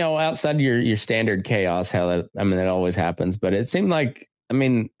like, you know, outside your standard chaos, it always happens, but it seemed like, I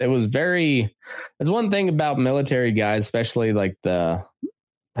mean, there's one thing about military guys, especially like the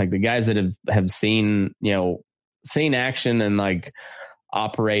guys that have seen action and like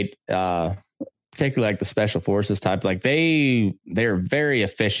operate, particularly like the special forces type, like they're very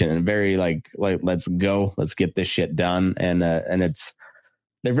efficient and very like let's go, let's get this shit done. And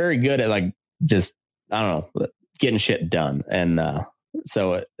they're very good at like, just, I don't know, getting shit done. And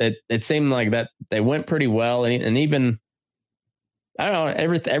so it seemed like that they went pretty well. And even, I don't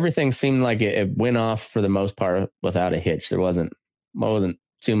know, everything seemed like it went off for the most part without a hitch. There wasn't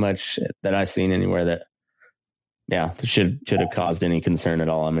too much that I seen anywhere that should have caused any concern at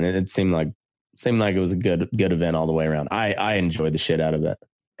all. I mean, it seemed like it was a good event all the way around. I enjoyed the shit out of it.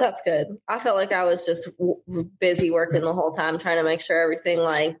 That's good. I felt like I was just busy working the whole time trying to make sure everything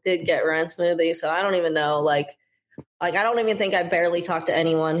like did get run smoothly. So I don't even know, like I don't even think I barely talked to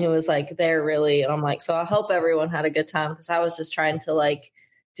anyone who was like there really. And I'm like, so I hope everyone had a good time because I was just trying to like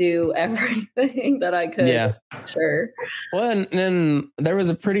do everything that I could. Yeah, sure. Well, and then there was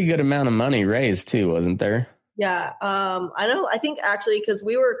a pretty good amount of money raised too, wasn't there? Yeah. I know. I think actually, because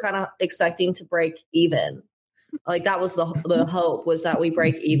we were kind of expecting to break even. Like that was the hope, was that we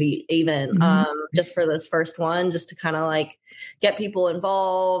break even just for this first one, just to kind of like get people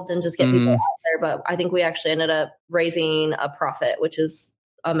involved and just get people out there. But I think we actually ended up raising a profit, which is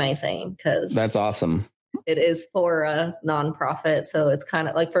amazing because that's awesome. it is for a nonprofit. So it's kind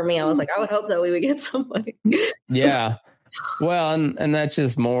of like, for me, I was like, I would hope that we would get somebody. Yeah. Well, and that's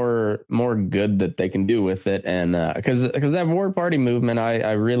just more good that they can do with it. And because that War Party movement,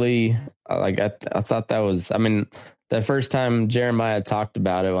 I really like, I thought that was, I mean, the first time Jeremiah talked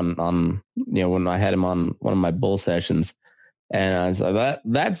about it on when I had him on one of my bull sessions, and I was like,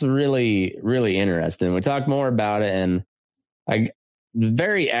 that's really, really interesting. We talked more about it, and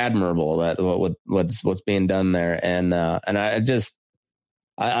very admirable that what's being done there. And I just,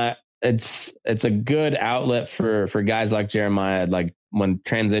 I it's a good outlet for guys like Jeremiah, like when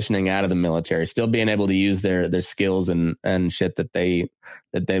transitioning out of the military, still being able to use their skills and shit that they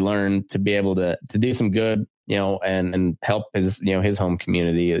learn to be able to do some good, and help his, his home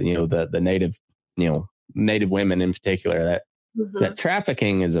community, the native women in particular. That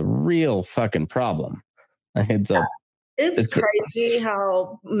trafficking is a real fucking problem. It's crazy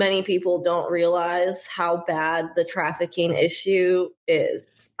how many people don't realize how bad the trafficking issue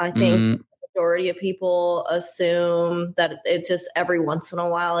is. I think the majority of people assume that it just every once in a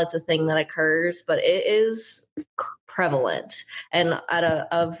while it's a thing that occurs, but it is prevalent and at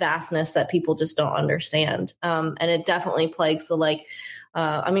a vastness that people just don't understand. And it definitely plagues the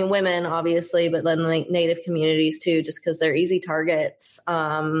women obviously, but then Native communities too, just because they're easy targets,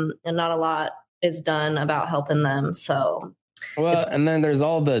 and not a lot is done about helping them. So, well, and then there's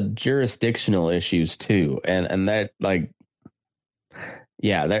all the jurisdictional issues too, and that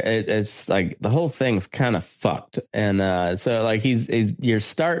it's like the whole thing's kind of fucked. And so like you're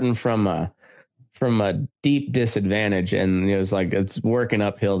starting from a deep disadvantage, and it's like it's working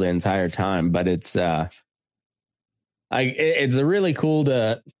uphill the entire time. But it's it's really cool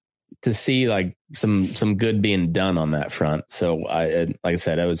to see like some good being done on that front. So like I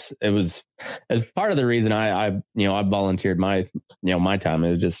said, it was part of the reason I volunteered my time.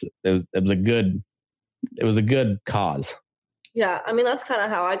 It was a good cause. Yeah. I mean, that's kind of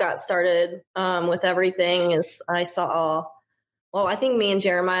how I got started with everything. I think me and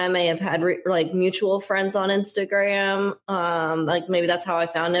Jeremiah may have had mutual friends on Instagram. Like maybe that's how I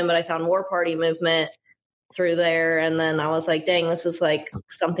found him, but I found War Party movement through there. And then I was like, dang, this is like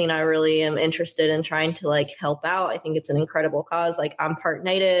something I really am interested in trying to like help out. I think it's an incredible cause. Like I'm part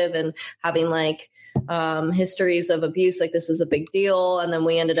Native and having like histories of abuse, like this is a big deal. And then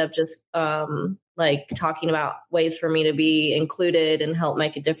we ended up just like talking about ways for me to be included and help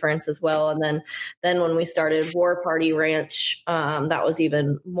make a difference as well. And then when we started War Party Ranch, that was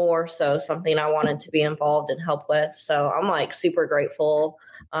even more so something I wanted to be involved and help with. So I'm like super grateful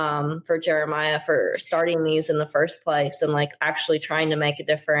for Jeremiah for starting these in the first place and like actually trying to make a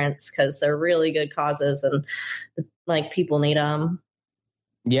difference, because they're really good causes and like people need them.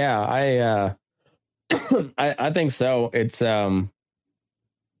 Yeah, I think so. It's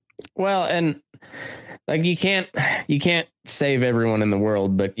well, and like you can't save everyone in the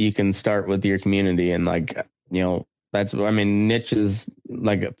world, but you can start with your community. And like, niches,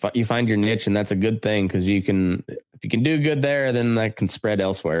 like you find your niche, and that's a good thing, because if you can do good there, then that can spread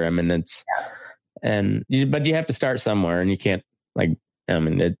elsewhere. I mean, but you have to start somewhere, and you can't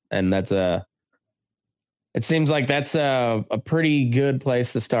it seems like that's a pretty good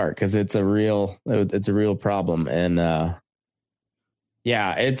place to start, because it's a real problem. And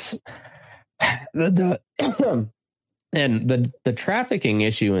it's the and the trafficking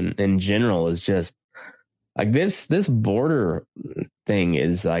issue in general is just like this border thing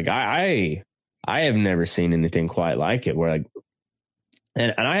is like I have never seen anything quite like it, where like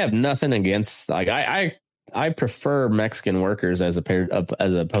and I have nothing against, like I prefer Mexican workers as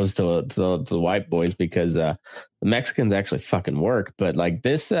opposed to the white boys, because the Mexicans actually fucking work. But like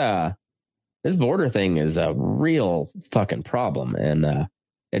this border thing is a real fucking problem. And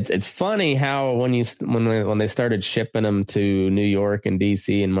it's funny how when they started shipping them to New York and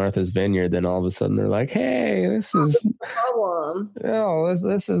DC and Martha's Vineyard, then all of a sudden they're like, hey, this is a problem. No,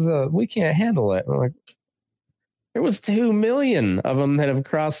 this is we can't handle it. I'm like, there was 2 million of them that have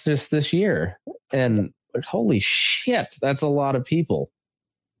crossed just this year, and like, holy shit, that's a lot of people.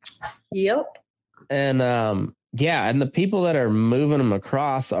 Yep. And and the people that are moving them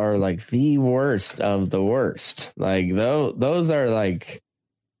across are like the worst of the worst. Like those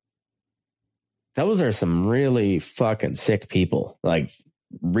are some really fucking sick people. Like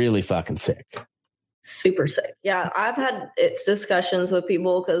really fucking sick. Super sick. Yeah, I've had discussions with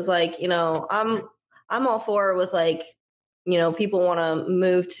people, because like, I'm all for with like, people want to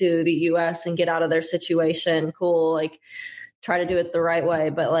move to the US and get out of their situation. Cool. Like try to do it the right way.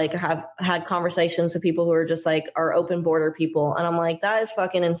 But like I have had conversations with people who are just like are open border people. And I'm like, that is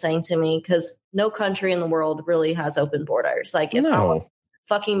fucking insane to me, because no country in the world really has open borders. Like if I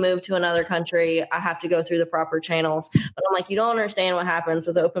fucking move to another country, I have to go through the proper channels. But I'm like, you don't understand what happens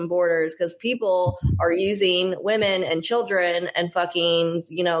with open borders, because people are using women and children and fucking,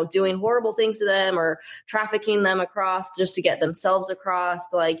 doing horrible things to them or trafficking them across just to get themselves across.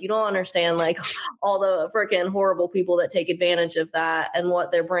 Like, you don't understand, like, all the freaking horrible people that take advantage of that and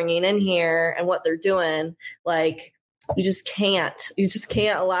what they're bringing in here and what they're doing. Like, you just can't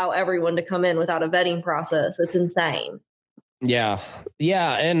allow everyone to come in without a vetting process. It's insane. Yeah.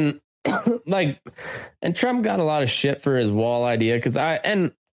 And and Trump got a lot of shit for his wall idea, because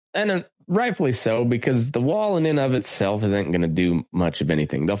rightfully so, because the wall in and of itself isn't going to do much of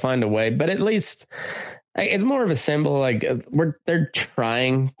anything. They'll find a way, but at least it's more of a symbol. Like, they're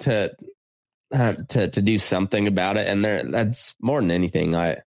trying to do something about it, and that's more than anything.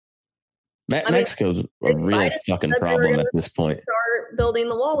 Mexico's a real fucking problem at this point. Start building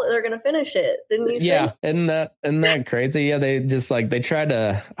the wall. They're going to finish it. Didn't you say? Yeah, isn't that crazy? Yeah, they just they tried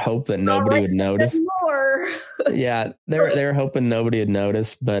to hope that nobody would notice. Yeah, they're hoping nobody would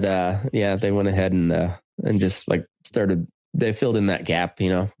notice, but they went ahead and just started. They filled in that gap,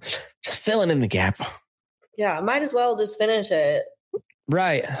 just filling in the gap. Yeah, might as well just finish it.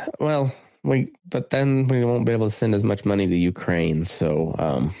 Right. Well, but then we won't be able to send as much money to Ukraine,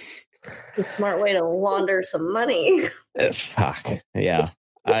 so. It's a smart way to launder some money. Fuck yeah.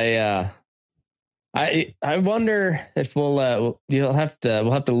 I wonder if we'll have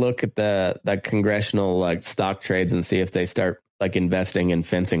to look at the congressional stock trades and see if they start investing in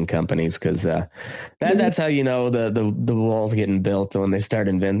fencing companies, because that's how the walls getting built, when they start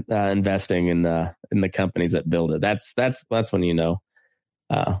investing in the companies that build it. That's when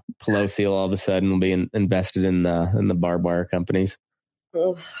Pelosi will all of a sudden be invested in the barbed wire companies.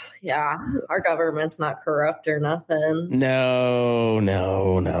 Oh, yeah, our government's not corrupt or nothing. No.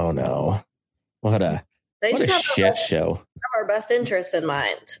 What a shit show. Have our best interests in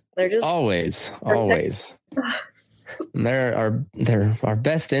mind. They're just always. Our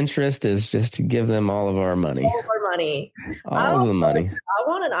best interest is just to give them all of our money. All of our money. All of the money. I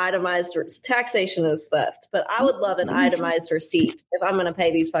want an itemized taxation is theft, but I would love an itemized receipt if I'm going to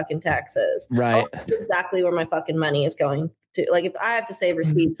pay these fucking taxes. Right. Exactly where my fucking money is going to. Like, if I have to save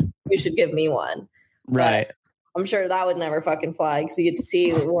receipts, you should give me one. Right. But I'm sure that would never fucking fly, because you get to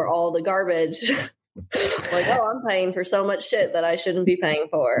see where all the garbage. I'm paying for so much shit that I shouldn't be paying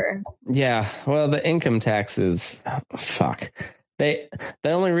for. Yeah, well, the income taxes, fuck. The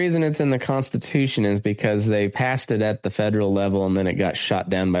only reason it's in the Constitution is because they passed it at the federal level, and then it got shot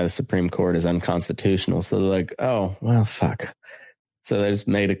down by the Supreme Court as unconstitutional. So they're like, oh, well, fuck. So they just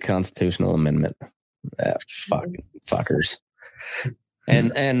made a constitutional amendment. Fuckers.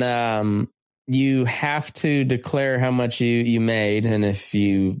 And you have to declare how much you made, and if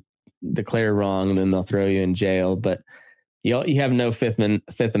you declare wrong, then they'll throw you in jail. But you have no Fifth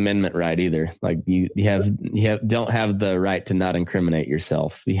Amendment right either. Like, you don't have the right to not incriminate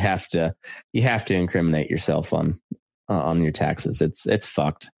yourself. You have to incriminate yourself on your taxes. It's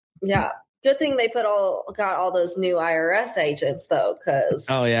fucked. Yeah. Good thing they got all those new IRS agents, though, because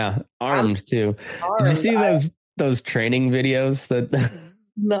armed too. Did you see those training videos that?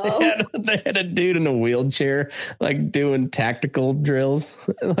 No, they had a dude in a wheelchair doing tactical drills.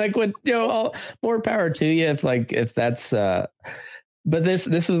 More power to you if that's. But this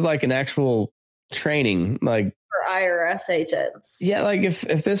was an actual training for IRS agents. Yeah,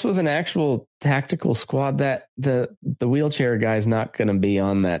 if this was an actual tactical squad, that the wheelchair guy's not going to be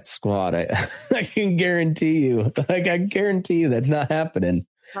on that squad. I can guarantee you. I guarantee you that's not happening.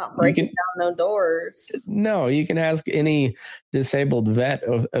 Not breaking down no doors. No, you can ask any disabled vet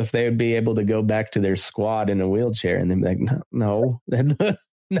if they would be able to go back to their squad in a wheelchair, and they'd be like, no.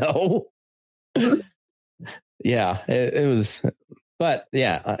 Yeah, it was. But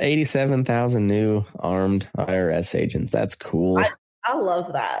yeah, 87,000 new armed IRS agents. That's cool. I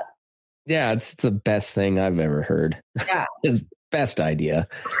love that. Yeah, it's the best thing I've ever heard. Yeah. It's best idea.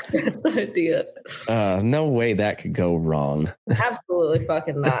 Best idea. No way that could go wrong. Absolutely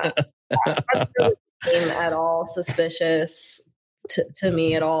fucking not. That doesn't seem at all suspicious to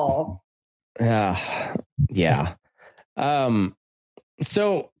me at all. Yeah.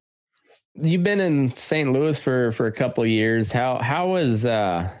 So you've been in St. Louis for a couple of years. How was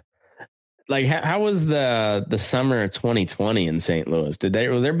how was the summer of 2020 in St. Louis?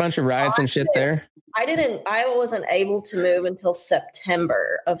 Was there a bunch of riots and shit there? I wasn't able to move until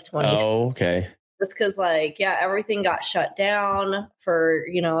September of 2020. Oh, okay. Just because everything got shut down for,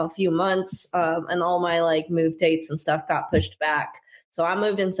 a few months. And all my move dates and stuff got pushed back. So I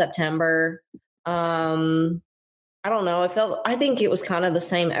moved in September. I don't know. I think it was kind of the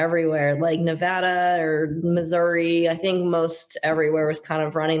same everywhere, like Nevada or Missouri. I think most everywhere was kind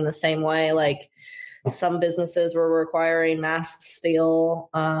of running the same way. Like some businesses were requiring masks still.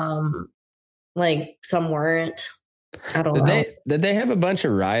 Like some weren't. I don't know. Did they have a bunch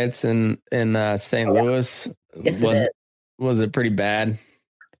of riots in St. Louis? Yes, it is. Was it pretty bad?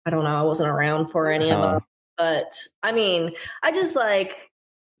 I don't know. I wasn't around for any of them. But I mean, I just like,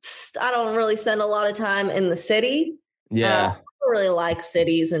 I don't really spend a lot of time in the city. Yeah. I don't really like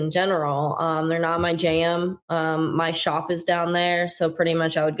cities in general. They're not my jam. My shop is down there. So pretty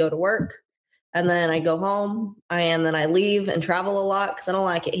much I would go to work and then I go home and then I leave and travel a lot because I don't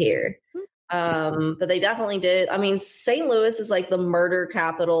like it here. But they definitely did. I mean, St. Louis is like the murder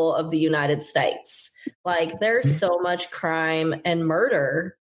capital of the United States. Like there's so much crime and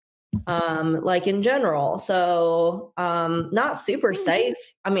murder, like in general. So, not super safe.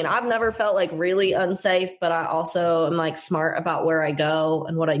 I mean, I've never felt like really unsafe, but I also am like smart about where I go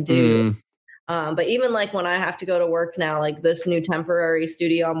and what I do. But even like when I have to go to work now, like this new temporary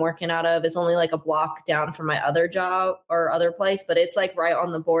studio I'm working out of is only like a block down from my other job or other place, but it's like right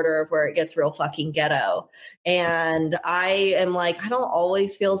on the border of where it gets real fucking ghetto. And I am like, I don't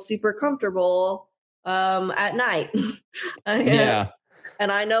always feel super comfortable at night. Yeah. And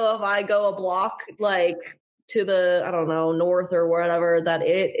I know if I go a block like to the, I don't know, north or whatever, that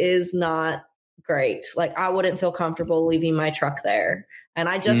it is not great. Like I wouldn't feel comfortable leaving my truck there. And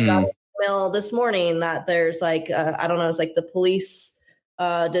I just got email this morning that there's like I don't know, it's like the police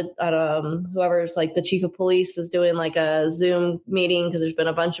whoever's like the chief of police is doing like a Zoom meeting because there's been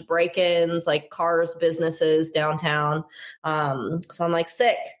a bunch of break-ins, like cars, businesses downtown. So I'm like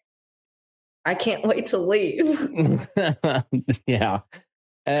sick. I can't wait to leave. Yeah.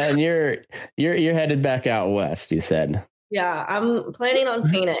 And you're headed back out west, you said. Yeah, I'm planning on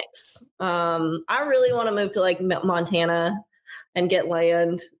Phoenix. I really want to move to like Montana and get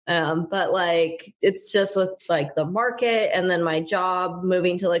land. But like, it's just with like the market and then my job,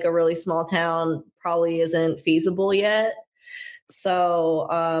 moving to like a really small town probably isn't feasible yet. So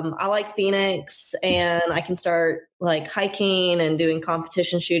I like Phoenix and I can start like hiking and doing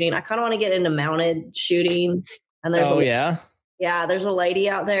competition shooting. I kind of want to get into mounted shooting. And there's there's a lady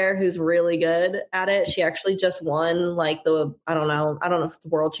out there who's really good at it. She actually just won like I don't know if it's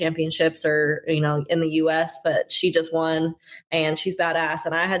world championships or, you know, in the US, but she just won and she's badass.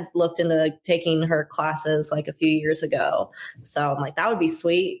 And I had looked into taking her classes like a few years ago. So I'm like, that would be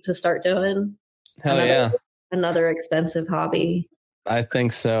sweet to start doing. Another expensive hobby. I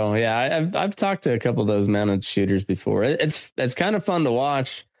think so. Yeah. I've talked to a couple of those mounted shooters before. It's kind of fun to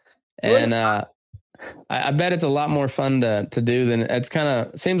watch. And, I bet it's a lot more fun to do than it's kind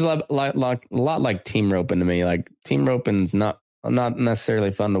of seems a lot like team roping to me. Like team roping's not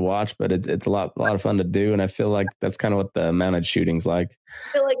necessarily fun to watch, but it's a lot of fun to do. And I feel like that's kind of what the mounted shooting's like.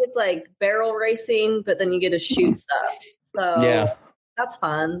 I feel like it's like barrel racing, but then you get to shoot stuff. So yeah, that's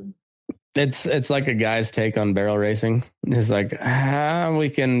fun. It's like a guy's take on barrel racing. It's like we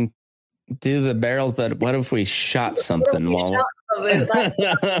can do the barrels, but what if we shot something?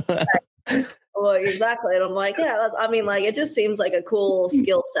 Well, exactly. And I'm like, yeah, I mean, like, it just seems like a cool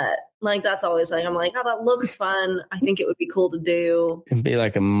skill set. Like, that's always like, I'm like, oh, that looks fun. I think it would be cool to do. It'd be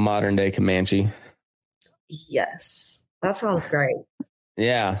like a modern day Comanche. Yes. That sounds great.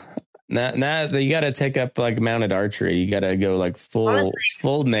 Yeah. Now you got to take up like mounted archery. You got to go like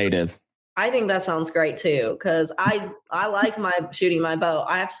full native. I think that sounds great too. Cause I like shooting my bow.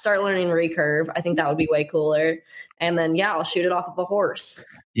 I have to start learning recurve. I think that would be way cooler. And then, yeah, I'll shoot it off of a horse.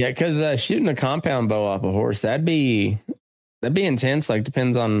 Yeah, because shooting a compound bow off a horse, that'd be intense. Like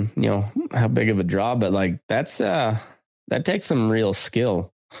depends on, you know, how big of a draw, but like that takes some real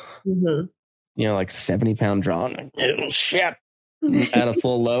skill. Mm-hmm. You know, like 70-pound draw, oh shit, at a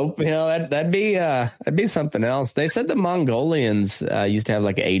full lope. You know, that'd be something else. They said the Mongolians used to have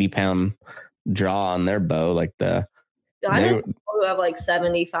like an 80-pound draw on their bow, like I know people who have like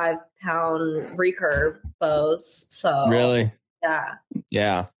 75-pound recurve bows. So really.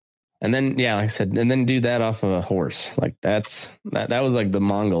 Yeah. And then, like I said, and then do that off of a horse. Like that was like the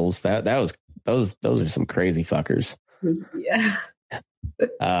Mongols. Those are some crazy fuckers. Yeah.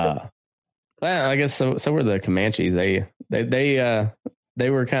 Well, I guess so were the Comanches. They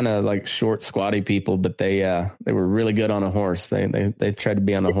were kind of like short, squatty people, but they were really good on a horse. They tried to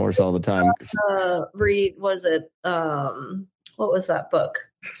be on a horse all the time. What was that book?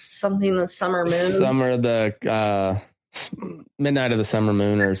 Something the Summer Moon. Midnight of the Summer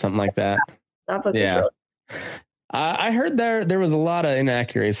Moon or something like that. That book is really I heard there was a lot of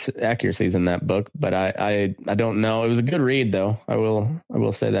inaccuracies in that book, but I don't know. It was a good read though. I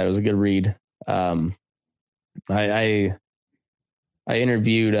will say that it was a good read. I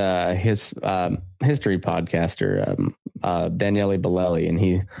interviewed his history podcaster, Daniele Bellelli, and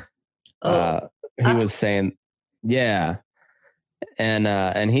he was saying, yeah,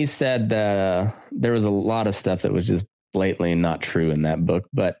 and he said that there was a lot of stuff that was just blatantly not true in that book.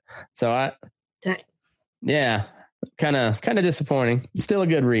 But so yeah, kind of disappointing. Still a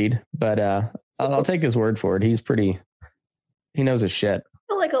good read, but I'll take his word for it. He knows his shit. I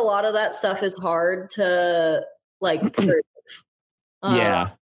feel like a lot of that stuff is hard to like prove.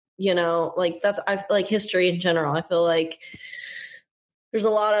 Yeah. Like I like history in general. I feel like there's a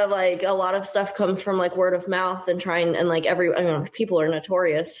lot of stuff comes from like word of mouth and trying and like people are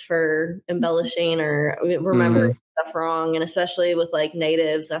notorious for embellishing or remembering stuff wrong, and especially with like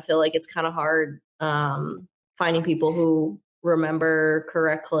natives, I feel like it's kind of hard finding people who remember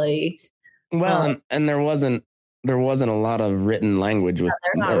correctly. Well, and there wasn't a lot of written language with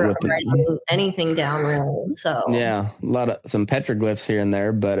they're not writing anything down really. So yeah, some petroglyphs here and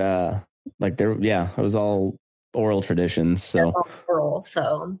there, but like it was all oral traditions. So oral,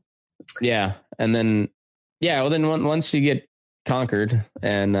 so yeah, and then once you get conquered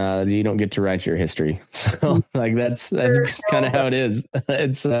and you don't get to write your history, so like that's kind of how it is.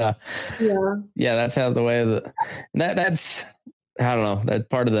 It's that's how the way that's I don't know, that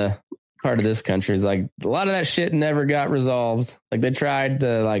part of this country is like a lot of that shit never got resolved. Like they tried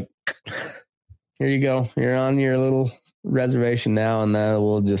to like, here you go, you're on your little reservation now, and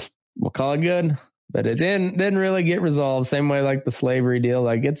we'll call it good. But it didn't really get resolved. Same way like the slavery deal.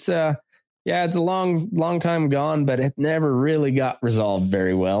 Like it's it's a long time gone, but it never really got resolved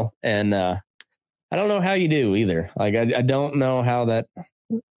very well. And I don't know how you do either. Like I don't know how that.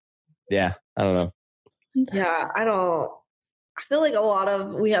 Yeah, I don't know. Yeah, I feel like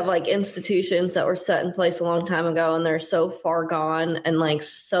we have like institutions that were set in place a long time ago, and they're so far gone and like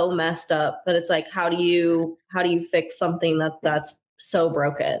so messed up that it's like, how do you fix something that's so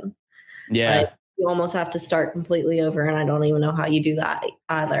broken? Yeah. Like, you almost have to start completely over, and I don't even know how you do that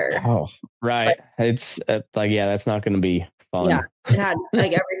either. Oh, right. It's that's not going to be fun. Yeah, it had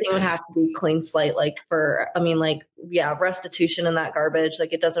like everything would have to be clean slate. Like restitution and that garbage.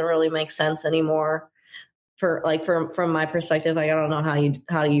 Like it doesn't really make sense anymore. From my perspective, like I don't know how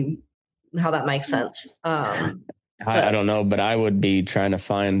that makes sense. I don't know, but I would be trying to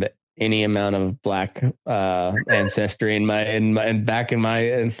find any amount of black ancestry in my ancestry.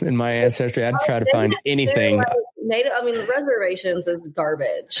 I'd try to find anything. Like native, the reservations is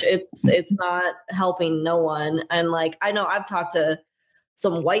garbage. It's not helping no one. And like I know I've talked to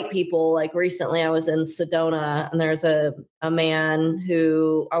some white people. Like recently I was in Sedona, and there's a man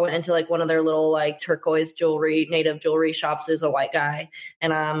who I went into like one of their little like turquoise native jewelry shops. There's a white guy,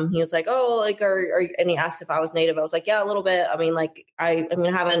 and he was like, oh, like and he asked if I was native. I was like, yeah, a little bit. I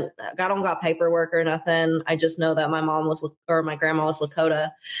haven't got paperwork or nothing. I just know that my grandma was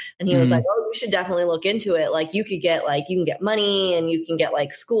Lakota, and he was like, oh, you should definitely look into it. Like you can get money, and you can get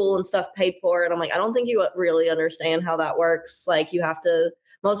like school and stuff paid for. And I'm like, I don't think you really understand how that works. Like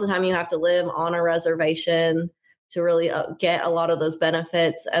most of the time you have to live on a reservation to really get a lot of those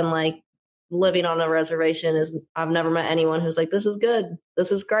benefits. And like living on a reservation I've never met anyone who's like, this is good.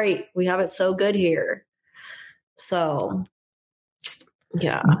 This is great. We have it so good here. So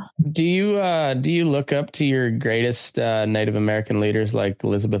yeah. Do you look up to your greatest Native American leaders like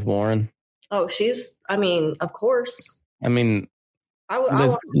Elizabeth Warren? Oh, of course. Lizzie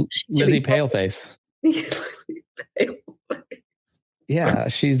Paleface. Yeah,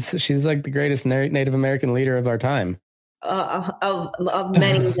 she's like the greatest Native American leader of our time. Of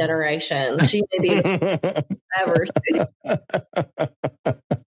many generations. She may be the ever seen.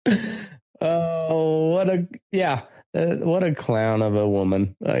 Oh, what a clown of a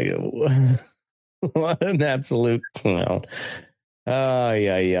woman. Like, what an absolute clown. Oh,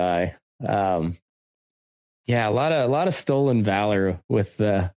 yeah. A lot of stolen valor with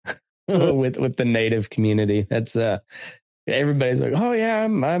the with the Native community. That's everybody's like, oh yeah,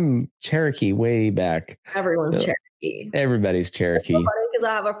 I'm Cherokee way back. Everyone's Cherokee. Everybody's Cherokee. It's so funny because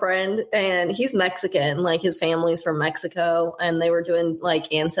I have a friend and he's Mexican. Like his family's from Mexico, and they were doing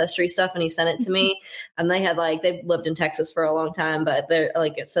like ancestry stuff, and he sent it to me. And they've lived in Texas for a long time, but they're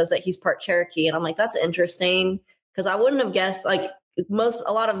like, it says that he's part Cherokee, and I'm like, that's interesting because I wouldn't have guessed. Like a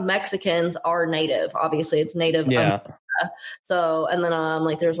lot of Mexicans are Native. Obviously, it's Native. Yeah. So, and then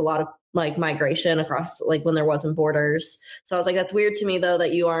like there's a lot of like migration across like when there wasn't borders. So I was like, that's weird to me though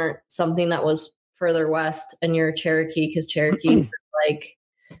that you aren't something that was further west and you're Cherokee, because Cherokee like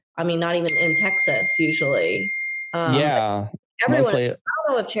not even in Texas usually. Yeah. everyone. Mostly, I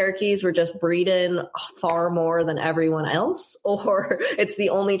don't know if Cherokees were just breeding far more than everyone else, or it's the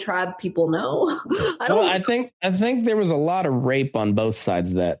only tribe people know. I think there was a lot of rape on both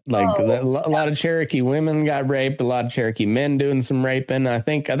sides of that. Like a lot of Cherokee women got raped, a lot of Cherokee men doing some raping. I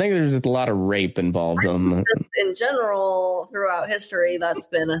think there's just a lot of rape involved. In general, throughout history, that's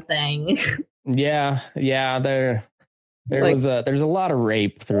been a thing. Yeah, there's a lot of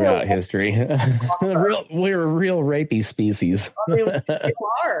rape throughout history. We're a real rapey species. I mean, we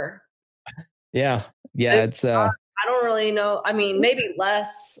are. Yeah. It's I don't really know. I mean, maybe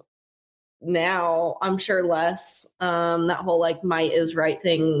less now. I'm sure less. That whole like might is right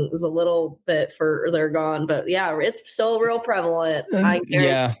thing was a little bit further gone, but yeah, it's still real prevalent. Most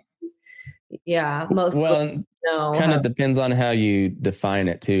kind of depends on how you define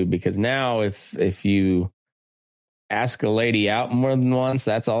it too, because now if you ask a lady out more than once,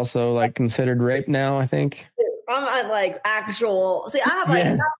 that's also like considered rape now, I think. I'm at like actual. See, I have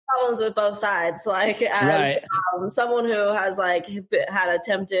like problems with both sides. Like as someone who has like had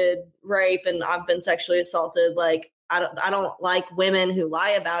attempted rape and I've been sexually assaulted. Like I don't like women who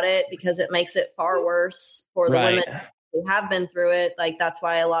lie about it because it makes it far worse for the women who have been through it. Like that's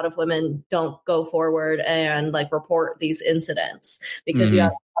why a lot of women don't go forward and like report these incidents, because you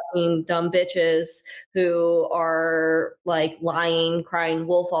have fucking dumb bitches who are like lying, crying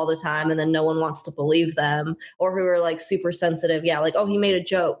wolf all the time, and then no one wants to believe them, or who are like super sensitive. Yeah, like, oh, he made a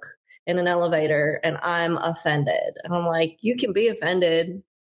joke in an elevator and I'm offended. And I'm like, you can be offended.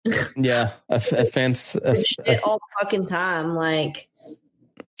 Yeah, offense shit all the fucking time. Like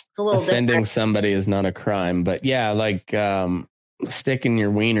it's a little offending different. somebody is not a crime, but yeah, like sticking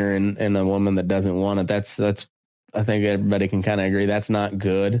your wiener in a woman that doesn't want it. That's I think everybody can kind of agree that's not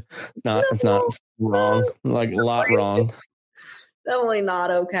good. It's not wrong. Like a lot wrong. Definitely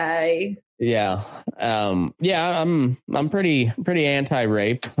not okay. Yeah. I'm pretty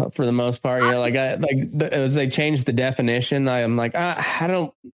anti-rape for the most part. You know, like as they changed the definition, I'm like, I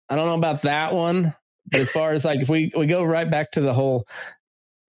don't know about that one. But as far as like if we go right back to the whole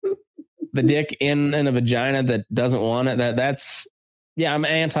the dick in a vagina that doesn't want it, that's I'm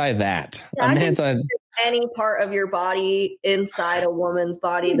anti that. Yeah, I'm anti any part of your body inside a woman's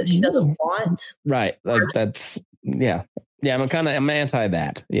body that she doesn't want. Right. Like that's I'm anti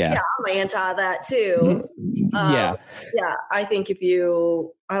that. Yeah. Yeah, I'm anti that too. Yeah, I think if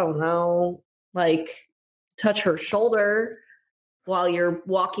you, I don't know, like touch her shoulder while you're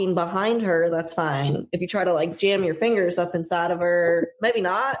walking behind her, that's fine. If you try to like jam your fingers up inside of her, maybe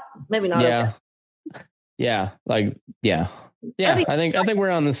not. Yeah. Okay. Yeah. Like, yeah. Yeah. I think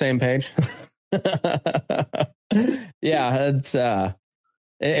we're on the same page. Yeah.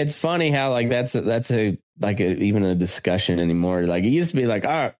 It's funny how like that's even a discussion anymore. Like it used to be like,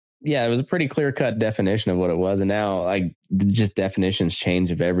 it was a pretty clear cut definition of what it was. And now like just definitions change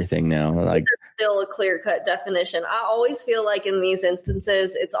of everything now. Like there's still a clear cut definition. I always feel like in these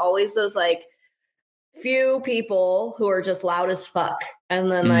instances, it's always those like few people who are just loud as fuck.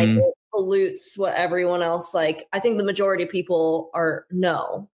 And then like it pollutes what everyone else, like, I think the majority of people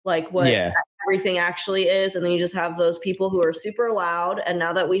know like what everything actually is. And then you just have those people who are super loud. And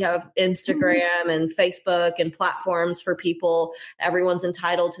now that we have Instagram and Facebook and platforms for people, everyone's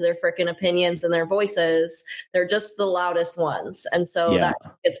entitled to their freaking opinions and their voices. They're just the loudest ones. And so that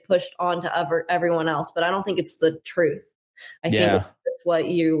gets pushed on to everyone else. But I don't think it's the truth. I think it's what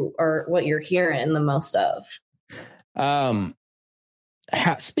you're hearing the most of.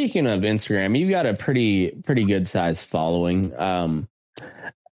 Speaking of Instagram, you've got a pretty good size following.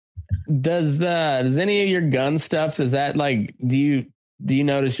 Does any of your gun stuff, does that like, do you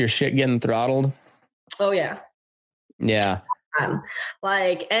notice your shit getting throttled? Oh yeah. Yeah.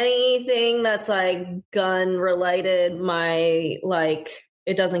 Like anything that's like gun related,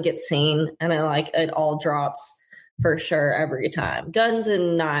 it doesn't get seen, and it all drops for sure every time. Guns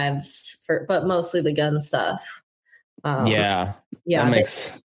and knives but mostly the gun stuff.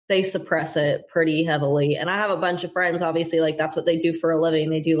 They suppress it pretty heavily. And I have a bunch of friends, obviously, like that's what they do for a living.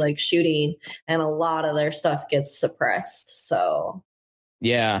 They do like shooting, and a lot of their stuff gets suppressed. So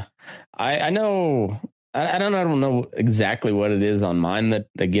yeah, I know. I don't know exactly what it is on mine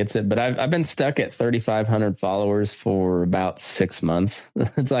that gets it, but I've been stuck at 3,500 followers for about 6 months.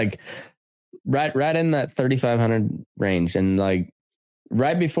 It's like right in that 3,500 range. And like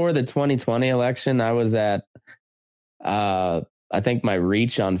right before the 2020 election, I was at, I think my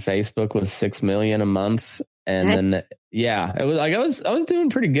reach on Facebook was 6 million a month. And then, it was like, I was doing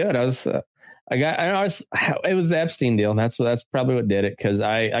pretty good. It was the Epstein deal. That's probably what did it. Cause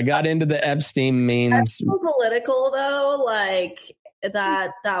I got into the Epstein memes. That's so political though. Like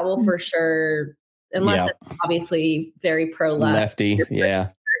that will for sure unless Yeah. it's obviously very pro Lefty. Yeah.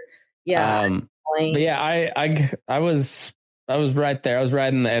 Yeah. But yeah, I was right there. I was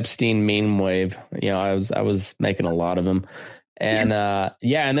riding the Epstein meme wave. I was making a lot of them. And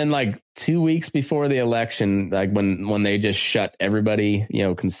and then like 2 weeks before the election, like when they just shut everybody,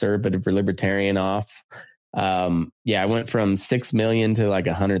 conservative or libertarian off. I went from 6 million to like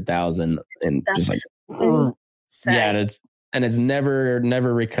 100,000 and That's just like insane. and it's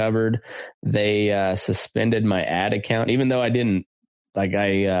never recovered. They suspended my ad account, even though I didn't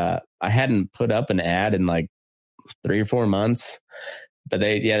I hadn't put up an ad in like 3 or 4 months, but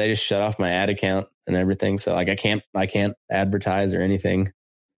they just shut off my ad account and everything. So like I can't advertise or anything.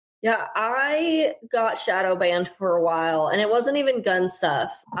 Yeah, I got shadow banned for a while, and it wasn't even gun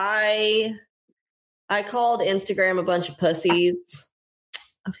stuff. I called Instagram a bunch of pussies.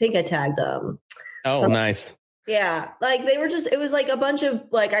 I think I tagged them. Oh, nice. Yeah, like they were it was like a bunch of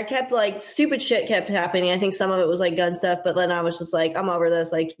like, I kept like stupid shit kept happening. I think some of it was like gun stuff, but then I was just like, I'm over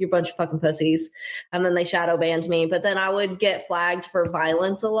this. Like, you're a bunch of fucking pussies. And then they shadow banned me. But then I would get flagged for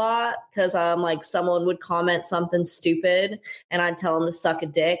violence a lot because like someone would comment something stupid and I'd tell them to suck a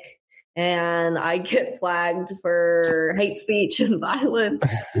dick. And I get flagged for hate speech and violence.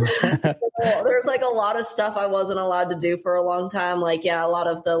 There's like a lot of stuff I wasn't allowed to do for a long time. Like, yeah, a lot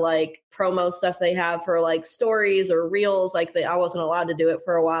of the like promo stuff they have for like stories or reels, like I wasn't allowed to do it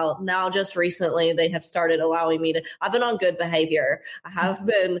for a while. Now, just recently, they have started allowing me to. I've been on good behavior. I've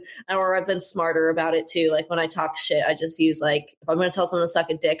been smarter about it too. Like when I talk shit, I just use like, if I'm going to tell someone to suck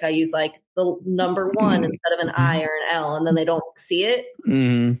a dick, I use like the number 1 instead of an I or an L, and then they don't see it.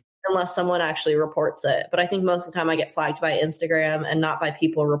 Mm-hmm. Unless someone actually reports it. But I think most of the time I get flagged by Instagram and not by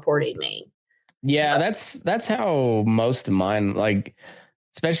people reporting me. Yeah, so that's how most of mine, like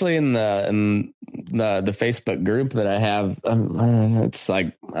especially in the Facebook group that I have, it's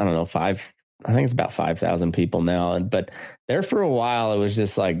like, I don't know, I think it's about 5,000 people now. But there for a while, it was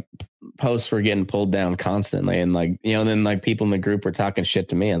just like posts were getting pulled down constantly. And like, then like people in the group were talking shit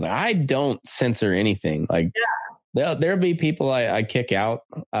to me. I was like, I don't censor anything. Like, there'll be people I kick out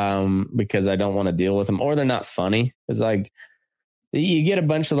because I don't want to deal with them, or they're not funny. It's like you get a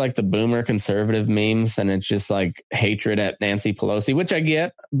bunch of like the boomer conservative memes, and it's just like hatred at Nancy Pelosi, which I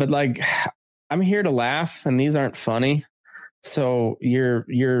get, but like I'm here to laugh, and these aren't funny. So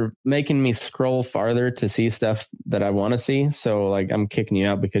you're making me scroll farther to see stuff that I want to see. So like I'm kicking you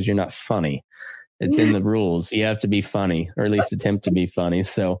out because you're not funny. It's in the rules. You have to be funny, or at least attempt to be funny.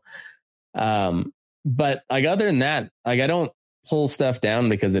 So, but like other than that, like I don't pull stuff down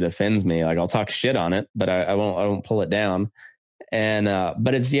because it offends me. Like I'll talk shit on it, but I won't pull it down. And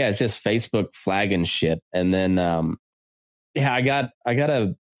but it's just Facebook flagging shit. And then it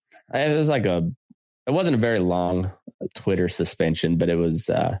wasn't a very long Twitter suspension, but it was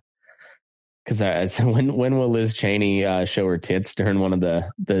because when will Liz Cheney show her tits during one of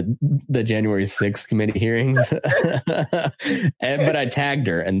the January 6th committee hearings? But I tagged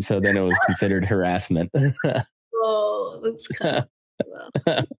her, and so then it was considered harassment. Oh, that's kind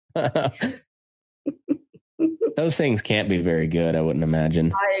of Those things can't be very good, I wouldn't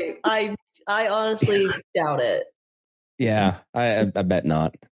imagine. I honestly doubt it. Yeah, I bet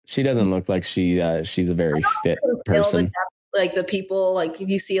not. She doesn't look like she's a very fit person. Like the people, like if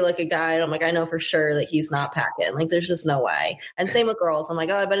you see like a guy, I'm like, I know for sure that he's not packing. Like there's just no way. And same with girls. I'm like,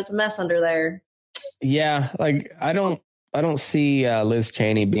 oh, I bet it's a mess under there. Yeah, like I don't see Liz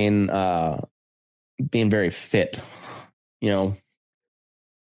Cheney being very fit. I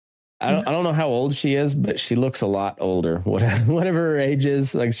don't know how old she is, but she looks a lot older. Whatever her age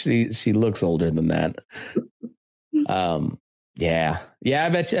is, like she looks older than that. Yeah. I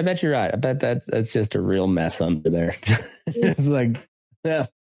bet you're right. I bet that's just a real mess under there. It's like, yeah,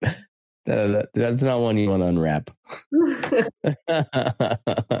 that's not one you want to unwrap.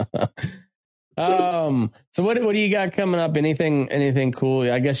 So what do you got coming up? Anything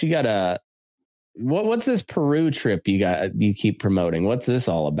cool? I guess you got what's this Peru trip you keep promoting? What's this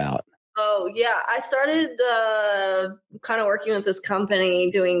all about? Oh, yeah. I started kind of working with this company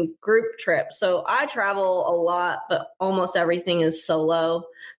doing group trips. So I travel a lot, but almost everything is solo.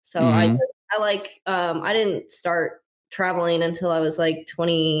 So I didn't start traveling until I was like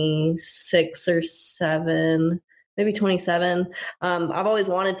 26 or 7, maybe 27. I've always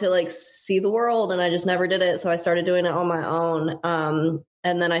wanted to like see the world, and I just never did it. So I started doing it on my own.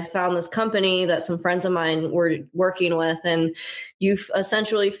 And then I found this company that some friends of mine were working with, and you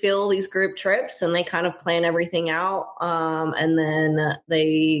essentially fill these group trips, and they kind of plan everything out. And then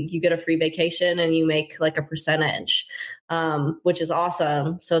you get a free vacation, and you make like a percentage. which is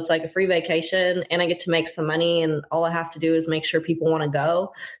awesome. So it's like a free vacation and I get to make some money and all I have to do is make sure people want to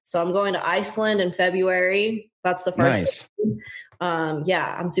go. So I'm going to Iceland in February. That's the first. Nice.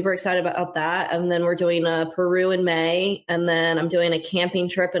 Yeah, I'm super excited about that. And then we're doing Peru in May. And then I'm doing a camping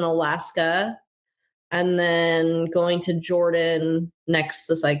trip in Alaska. And then going to Jordan next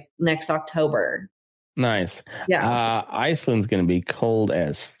October. Nice. Yeah. Iceland's going to be cold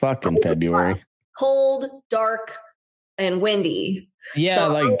as fuck in February. Cold, dark, and windy. Yeah, so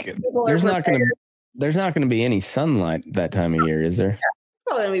like there's not going to be any sunlight that time of year, is there? Yeah, it's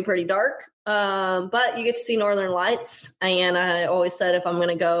probably going to be pretty dark. But you get to see northern lights. And I always said if I'm going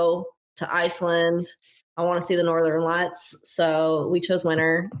to go to Iceland, I want to see the northern lights. So we chose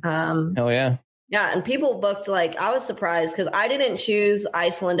winter. Hell yeah. Yeah, and people booked, like, I was surprised because I didn't choose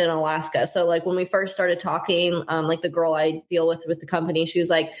Iceland and Alaska. So, like, when we first started talking, like, the girl I deal with the company, she was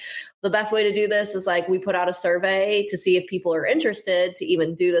like, the best way to do this is, like, we put out a survey to see if people are interested to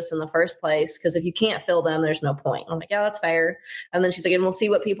even do this in the first place. Because if you can't fill them, there's no point. I'm like, yeah, that's fair. And then she's like, and we'll see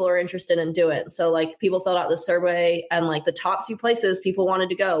what people are interested in doing. So, like, people filled out the survey, and, like, the top two places people wanted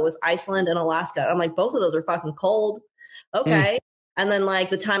to go was Iceland and Alaska. I'm like, both of those are fucking cold. Okay. And then like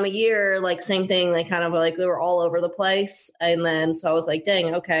the time of year, like same thing, they kind of like, we were all over the place. And then, so I was like,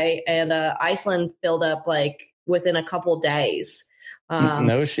 dang, okay. And Iceland filled up like within a couple days.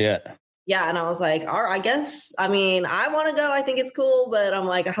 No shit. Yeah. And I was like, all right, I guess, I mean, I want to go. I think it's cool, but I'm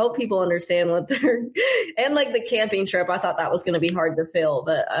like, I hope people understand what they're, and like the camping trip, I thought that was going to be hard to fill,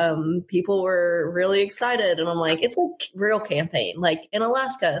 but people were really excited. And I'm like, it's like real campaign, like in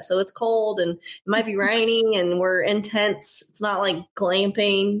Alaska. So it's cold and it might be raining and we're in tents. It's not like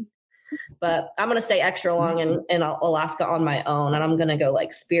glamping, but I'm going to stay extra long in Alaska on my own. And I'm going to go like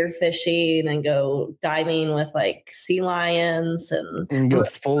spearfishing and go diving with like sea lions and go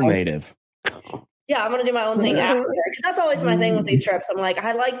full native. Yeah, I'm going to do my own thing after because that's always my thing with these trips. I'm like,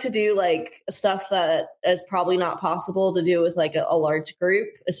 I like to do like stuff that is probably not possible to do with like a large group,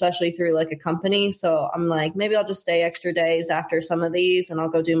 especially through like a company. So I'm like, maybe I'll just stay extra days after some of these and I'll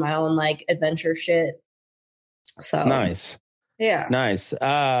go do my own like adventure shit. So nice. Yeah. Nice.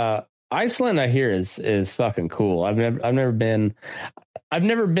 Iceland, I hear is fucking cool. I've never been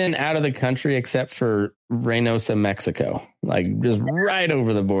out of the country except for Reynosa, Mexico, like just right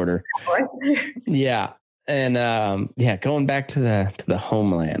over the border. Right there. Yeah, and going back to the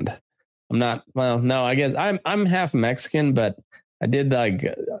homeland. I'm not. Well, no, I guess I'm half Mexican, but I did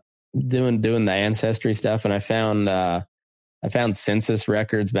like doing the ancestry stuff, and I found census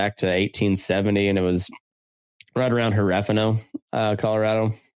records back to 1870, and it was right around Herefano,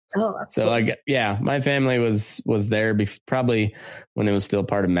 Colorado. Oh, that's so cool. Like, yeah, my family was there probably when it was still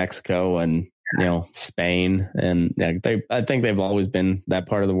part of Mexico and, Spain. And yeah, I think they've always been that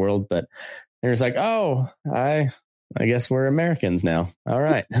part of the world, but they're just like, oh, I guess we're Americans now. All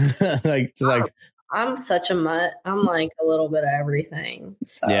right. I'm such a mutt. I'm like a little bit of everything.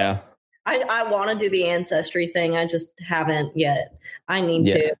 So yeah. I want to do the ancestry thing. I just haven't yet. I need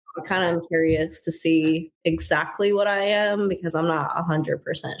to. I'm kind of curious to see exactly what I am because I'm not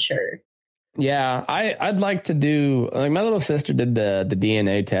 100% sure. Yeah, I'd like to do, like my little sister did the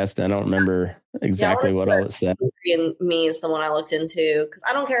DNA test. And I don't remember exactly what all it said. And me is the one I looked into because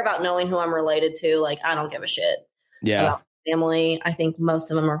I don't care about knowing who I'm related to. Like, I don't give a shit. Yeah. About family. I think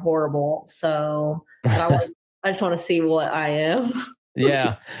most of them are horrible. So I just want to see what I am.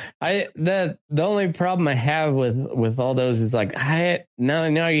 Yeah, the only problem I have with all those is like now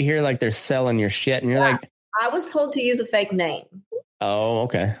you hear like they're selling your shit and you're like, I was told to use a fake name. Oh,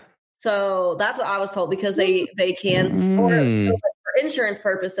 okay. So that's what I was told because they can for insurance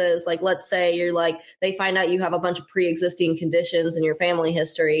purposes. Like, let's say you're like, they find out you have a bunch of pre-existing conditions in your family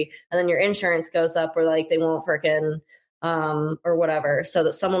history, and then your insurance goes up, or like they won't frickin' or whatever. So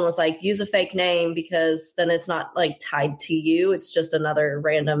that someone was like, use a fake name because then it's not like tied to you. It's just another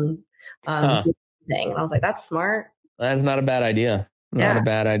random thing. And I was like, that's smart. That's not a bad idea. Not a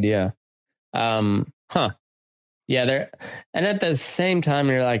bad idea. Yeah, they're, and at the same time,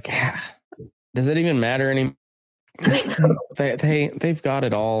 you're like, does it even matter anymore? They've got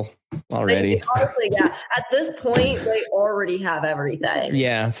it all already. Honestly, yeah. At this point, they already have everything.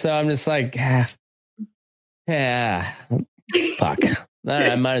 Yeah, so I'm just like, yeah, fuck.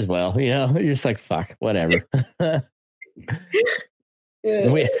 I might as well. You're just like, fuck, whatever.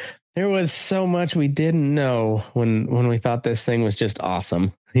 There was so much we didn't know when we thought this thing was just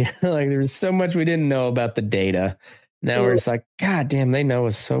awesome. Yeah, like there was so much we didn't know about the data. Now we're just like, God damn, they know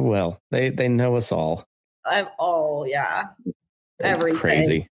us so well. They know us all. Yeah. Everything.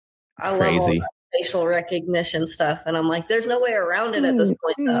 Crazy. I love all that facial recognition stuff. And I'm like, there's no way around it at this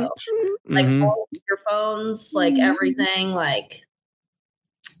point, though. Like, all of your phones, like, everything, like,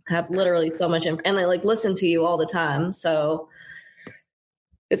 have literally so much and they, like, listen to you all the time. So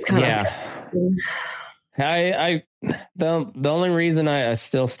it's kind of... The only reason I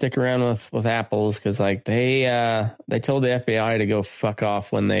still stick around with Apple is because like they told the FBI to go fuck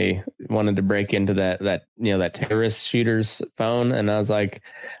off when they wanted to break into that terrorist shooter's phone, and I was like,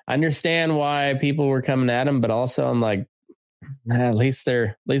 I understand why people were coming at him, but also I'm like, at least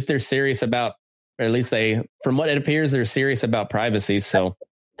they're serious about, or at least from what it appears, they're serious about privacy. So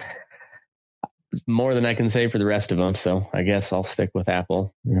more than I can say for the rest of them. So I guess I'll stick with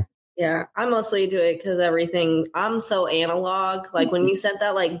Apple. Yeah, I mostly do it because I'm so analog. Like when you sent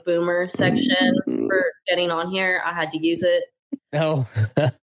that like boomer section for getting on here, I had to use it. Oh,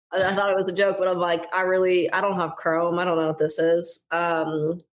 I thought it was a joke, but I'm like, I don't have Chrome. I don't know what this is.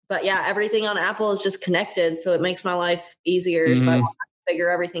 But yeah, everything on Apple is just connected. So it makes my life easier. So I don't have to figure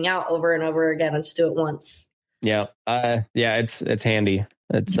everything out over and over again. I just do it once. Yeah. It's handy.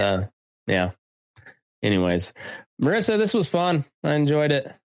 It's yeah. Anyways, Marissa, this was fun. I enjoyed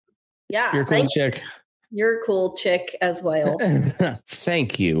it. Yeah, you're a cool chick. You're a cool chick as well.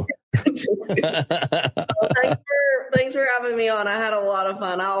 Thank you. Well, thanks for having me on. I had a lot of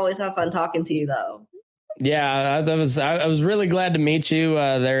fun. I always have fun talking to you, though. Yeah, I was really glad to meet you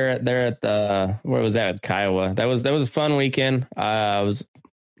there at where was that, at Kiowa. That was a fun weekend. I was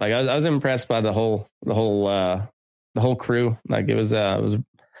impressed by the whole crew. Like it was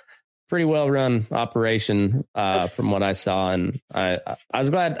pretty well run operation from what I saw, and I was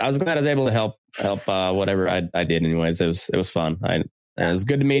glad I was able to help whatever I did. Anyways, it was fun. It was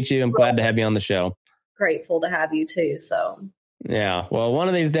good to meet you. I'm glad to have you on the show. Grateful to have you too. So yeah, well, one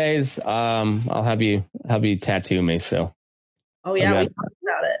of these days, I'll have you tattoo me. So we talked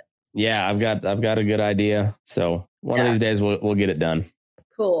about it. Yeah, I've got a good idea. So one of these days we'll get it done.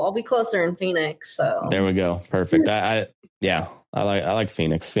 Cool. I'll be closer in Phoenix. So there we go. Perfect. I like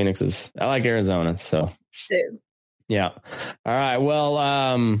Phoenix. I like Arizona. So dude. Yeah. All right.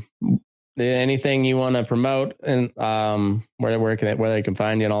 Well, anything you want to promote and where they can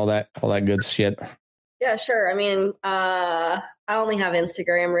find you and all that good shit? Yeah, sure. I mean, I only have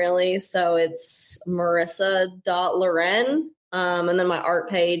Instagram really, so it's marissa.laren. And then my art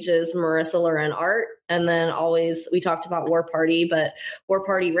page is Marisa LaRen Art. And then always, we talked about War Party, but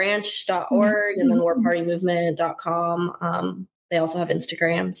warpartyranch.org and then warpartymovement.com. They also have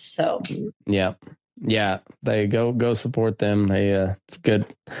Instagrams. So yeah, they go support them. It's good.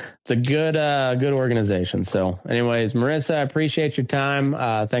 It's a good organization. So anyways, Marissa, I appreciate your time.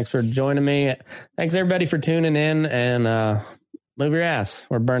 Thanks for joining me. Thanks everybody for tuning in, and move your ass.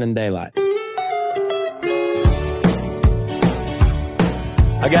 We're burning daylight.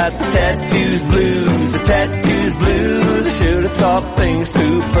 I got the tattoos blues, I should have thought things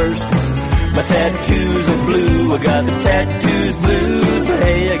through first. My tattoos are blue, I got the tattoos blues, but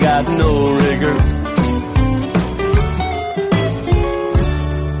hey, I got no regrets.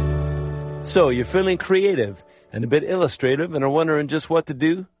 So, you're feeling creative and a bit illustrative and are wondering just what to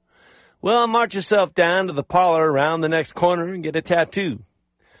do? Well, march yourself down to the parlor around the next corner and get a tattoo.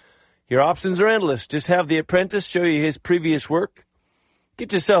 Your options are endless. Just have the apprentice show you his previous work.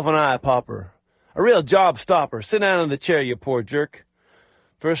 Get yourself an eye popper, a real job stopper. Sit down in the chair, you poor jerk.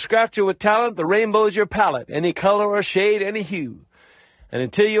 For a scratcher with talent, the rainbow's your palette, any color or shade, any hue. And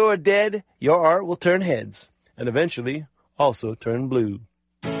until you're dead, your art will turn heads, and eventually also turn blue.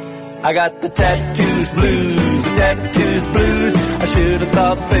 I got the tattoos blues, I should have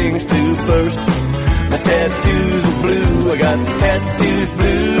thought things through first. My tattoos are blue, I got the tattoos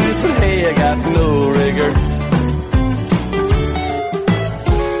blues, but hey, I got no regrets.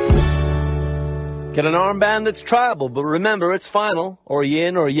 Get an armband that's tribal, but remember it's final, or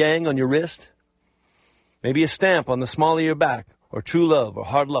yin or yang on your wrist. Maybe a stamp on the small of your back, or true love or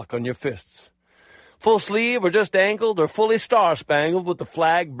hard luck on your fists. Full sleeve or just ankled or fully star-spangled with the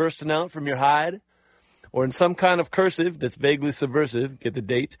flag bursting out from your hide. Or in some kind of cursive that's vaguely subversive, get the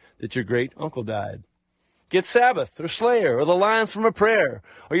date that your great uncle died. Get Sabbath or Slayer or the lines from a prayer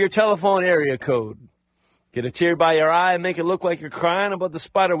or your telephone area code. Get a tear by your eye and make it look like you're crying about the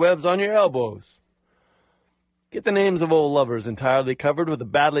spider webs on your elbows. Get the names of old lovers entirely covered with a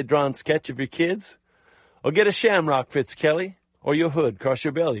badly drawn sketch of your kids. Or get a shamrock Fitzkelly or your hood across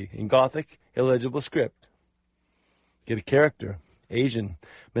your belly in Gothic, illegible script. Get a character, Asian,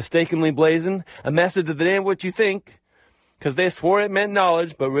 mistakenly blazing, a message that ain't what you think, 'cause they swore it meant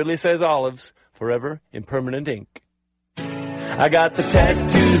knowledge, but really says olives, forever in permanent ink. I got the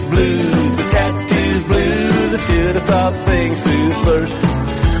tattoos blues, I should have thought things through first.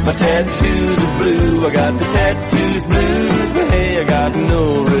 My tattoos are blue, I got the tattoos blues, but hey, I got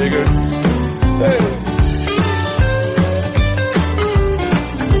no regrets. Hey.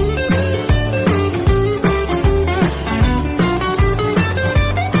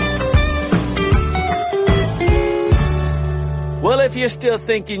 Well, if you're still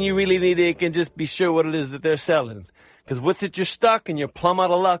thinking you really need it, can just be sure what it is that they're selling. Because with it, you're stuck and you're plumb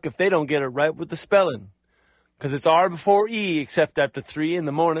out of luck if they don't get it right with the spelling. Because it's R before E, except after 3 in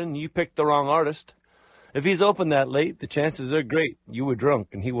the morning, you picked the wrong artist. If he's open that late, the chances are great you were drunk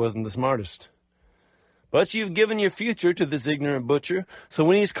and he wasn't the smartest. But you've given your future to this ignorant butcher, so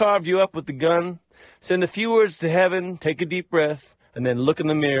when he's carved you up with the gun, send a few words to heaven, take a deep breath, and then look in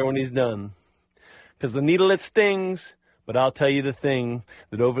the mirror when he's done. Because the needle, it stings, but I'll tell you the thing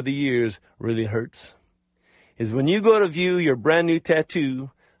that over the years really hurts, is when you go to view your brand new tattoo,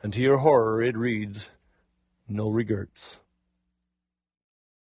 and to your horror it reads, no regrets.